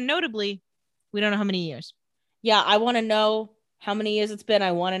years. Again, notably, we don't know how many years. Yeah, I want to know how many years it's been.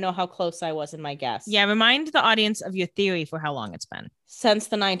 I want to know how close I was in my guess. Yeah, remind the audience of your theory for how long it's been. Since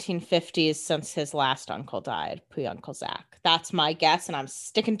the 1950s, since his last uncle died, pre-Uncle Zach. That's my guess, and I'm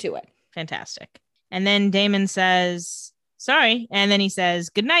sticking to it. Fantastic. And then Damon says, sorry. And then he says,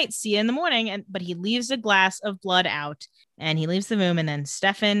 good night. See you in the morning. But he leaves a glass of blood out and he leaves the room. And then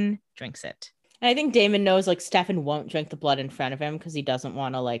Stefan drinks it. And I think Damon knows Stefan won't drink the blood in front of him because he doesn't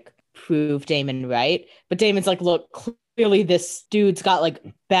want to prove Damon right. But Damon's like, look, clearly this dude's got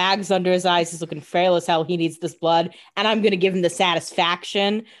bags under his eyes. He's looking frail as hell. He needs this blood. And I'm going to give him the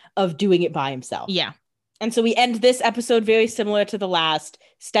satisfaction of doing it by himself. Yeah. And so we end this episode very similar to the last.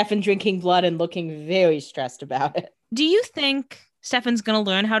 Stefan drinking blood and looking very stressed about it. Do you think Stefan's going to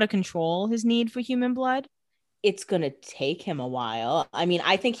learn how to control his need for human blood? It's going to take him a while. I mean,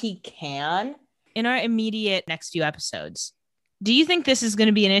 I think he can. In our immediate next few episodes, do you think this is going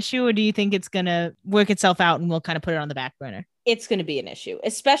to be an issue, or do you think it's going to work itself out and we'll kind of put it on the back burner? It's going to be an issue,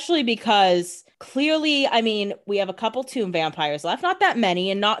 especially because clearly, I mean, we have a couple tomb vampires left, not that many,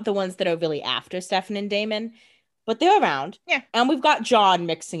 and not the ones that are really after Stefan and Damon, but they're around. Yeah. And we've got John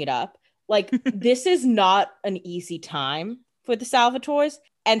mixing it up. Like, this is not an easy time for the Salvatores.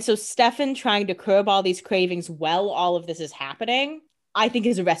 And so Stefan trying to curb all these cravings while all of this is happening, I think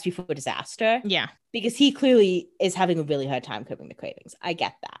is a recipe for disaster. Yeah. Because he clearly is having a really hard time curbing the cravings. I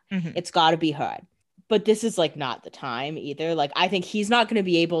get that. Mhm. It's got to be hard. But this is like not the time either. Like, I think he's not going to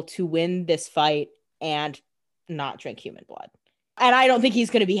be able to win this fight and not drink human blood. And I don't think he's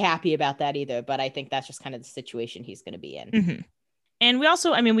going to be happy about that either. But I think that's just kind of the situation he's going to be in. Mhm. And we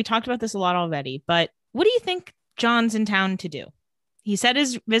also, I mean, we talked about this a lot already, but what do you think John's in town to do? He said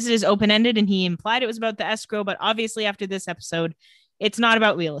his visit is open-ended and he implied it was about the escrow, but obviously after this episode, it's not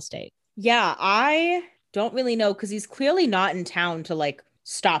about real estate. Yeah, I don't really know because he's clearly not in town to like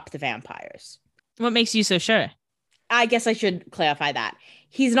stop the vampires. What makes you so sure? I guess I should clarify that.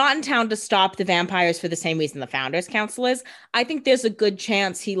 He's not in town to stop the vampires for the same reason the Founders Council is. I think there's a good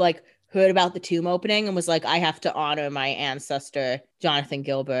chance he like heard about the tomb opening and was like, I have to honor my ancestor, Jonathan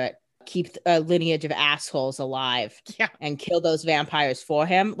Gilbert, keep a lineage of assholes alive and kill those vampires for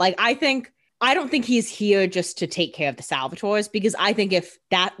him. Like, I don't think he's here just to take care of the Salvatores, because I think if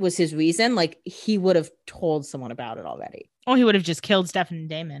that was his reason, like, he would have told someone about it already. Or he would have just killed Stefan and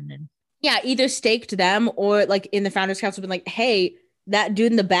Damon. And yeah, either staked them or like in the Founders Council been like, hey, that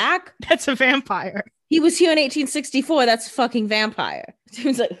dude in the back, that's a vampire. He was here in 1864. That's a fucking vampire.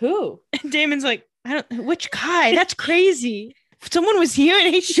 Damon's like, who? And Damon's like, I don't, which guy? That's crazy. Someone was here in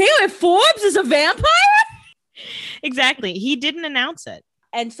 18... Sheriff Forbes is a vampire? Exactly. He didn't announce it.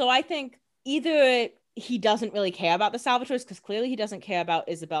 And so I think either he doesn't really care about the Salvatores, because clearly he doesn't care about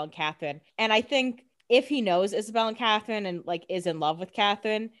Isabel and Catherine. And I think if he knows Isabel and Catherine and like is in love with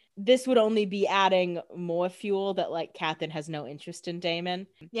Catherine, this would only be adding more fuel that like Catherine has no interest in Damon.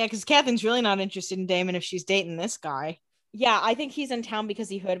 Yeah, because Catherine's really not interested in Damon if she's dating this guy. Yeah, I think he's in town because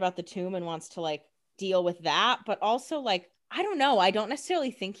he heard about the tomb and wants to like deal with that. But also, like, I don't know. I don't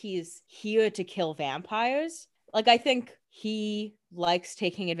necessarily think he's here to kill vampires. Like, I think he likes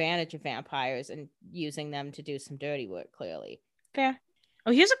taking advantage of vampires and using them to do some dirty work, clearly. Fair.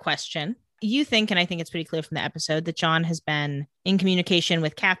 Oh, here's a question. You think, and I think it's pretty clear from the episode, that John has been in communication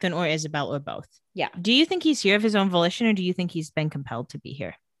with Catherine or Isabel or both. Yeah. Do you think he's here of his own volition, or do you think he's been compelled to be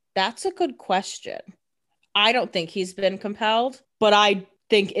here? That's a good question. I don't think he's been compelled, but I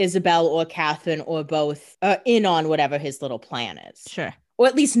think Isabel or Catherine or both are in on whatever his little plan is. Sure. Or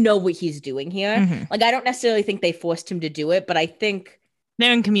at least know what he's doing here. Mm-hmm. Like, I don't necessarily think they forced him to do it, but I think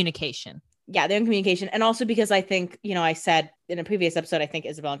they're in communication. Yeah, they're in communication. And also because I think, you know, I said in a previous episode, I think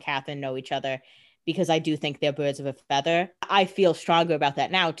Isabel and Catherine know each other because I do think they're birds of a feather. I feel stronger about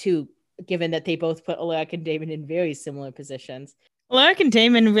that now, too, given that they both put Alaric and Damon in very similar positions. Alaric and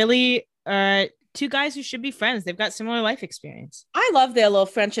Damon really are two guys who should be friends. They've got similar life experience. I love their little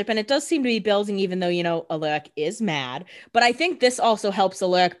friendship, and it does seem to be building, even though, you know, Alaric is mad. But I think this also helps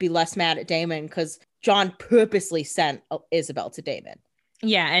Alaric be less mad at Damon because John purposely sent Isabel to Damon.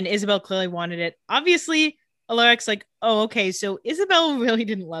 Yeah, and Isabel clearly wanted it. Obviously, Alaric's like, oh, okay, so Isabel really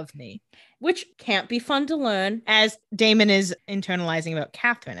didn't love me. Which can't be fun to learn. As Damon is internalizing about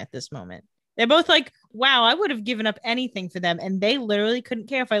Catherine at this moment. They're both like, wow, I would have given up anything for them, and they literally couldn't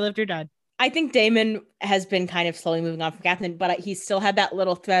care if I lived or died. I think Damon has been kind of slowly moving on from Catherine, but he still had that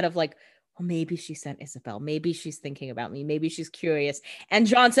little thread of like, well, maybe she sent Isabel. Maybe she's thinking about me. Maybe she's curious. And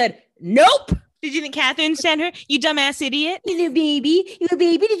John said, nope. Did you think Catherine sent her? You dumbass idiot. You little baby.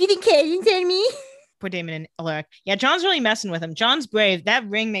 Did you think Catherine sent me? Poor Damon and Alaric. Yeah, John's really messing with him. John's brave. That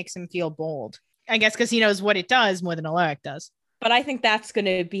ring makes him feel bold. I guess because he knows what it does more than Alaric does. But I think that's going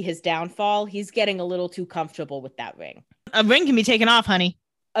to be his downfall. He's getting a little too comfortable with that ring. A ring can be taken off, honey.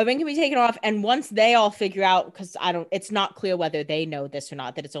 A ring can be taken off. And once they all figure out, because it's not clear whether they know this or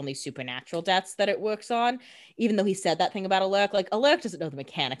not, that it's only supernatural deaths that it works on. Even though he said that thing about Alaric, like Alaric doesn't know the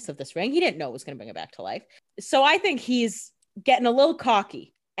mechanics of this ring. He didn't know it was going to bring it back to life. So I think he's getting a little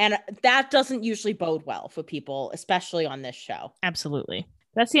cocky. And that doesn't usually bode well for people, especially on this show. Absolutely.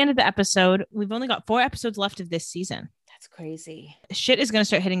 That's the end of the episode. We've only got 4 episodes left of this season. That's crazy. Shit is going to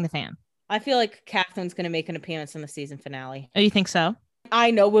start hitting the fan. I feel like Catherine's going to make an appearance in the season finale. Oh, you think so?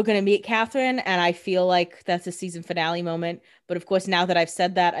 I know we're going to meet Catherine, and I feel like that's a season finale moment. But of course, now that I've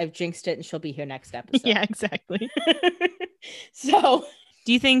said that, I've jinxed it, and she'll be here next episode. Yeah, exactly. So,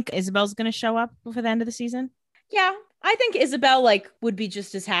 do you think Isabel's going to show up before the end of the season? yeah, I think Isabel would be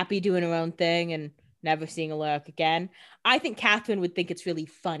just as happy doing her own thing and never seeing Alaric again. I think Catherine would think it's really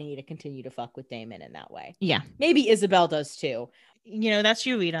funny to continue to fuck with Damon in that way. Yeah. Maybe Isabel does too. That's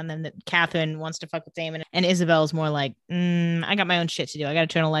your read on them, that Catherine wants to fuck with Damon, and Isabel's more like, I got my own shit to do. I got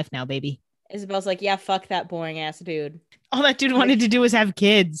eternal life now, baby. Isabel's like, yeah, fuck that boring ass dude. All that dude wanted to do was have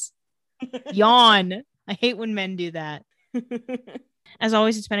kids. Yawn. I hate when men do that. As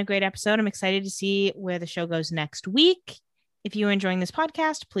always, it's been a great episode. I'm excited to see where the show goes next week. If you are enjoying this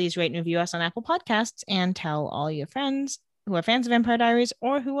podcast, please rate and review us on Apple Podcasts and tell all your friends who are fans of Vampire Diaries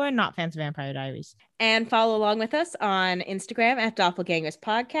or who are not fans of Vampire Diaries. And follow along with us on Instagram at Doppelgangers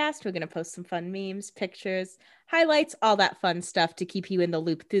Podcast. We're going to post some fun memes, pictures, highlights, all that fun stuff to keep you in the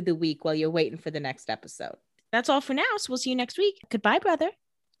loop through the week while you're waiting for the next episode. That's all for now. So we'll see you next week. Goodbye, brother.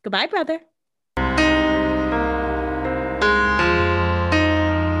 Goodbye, brother.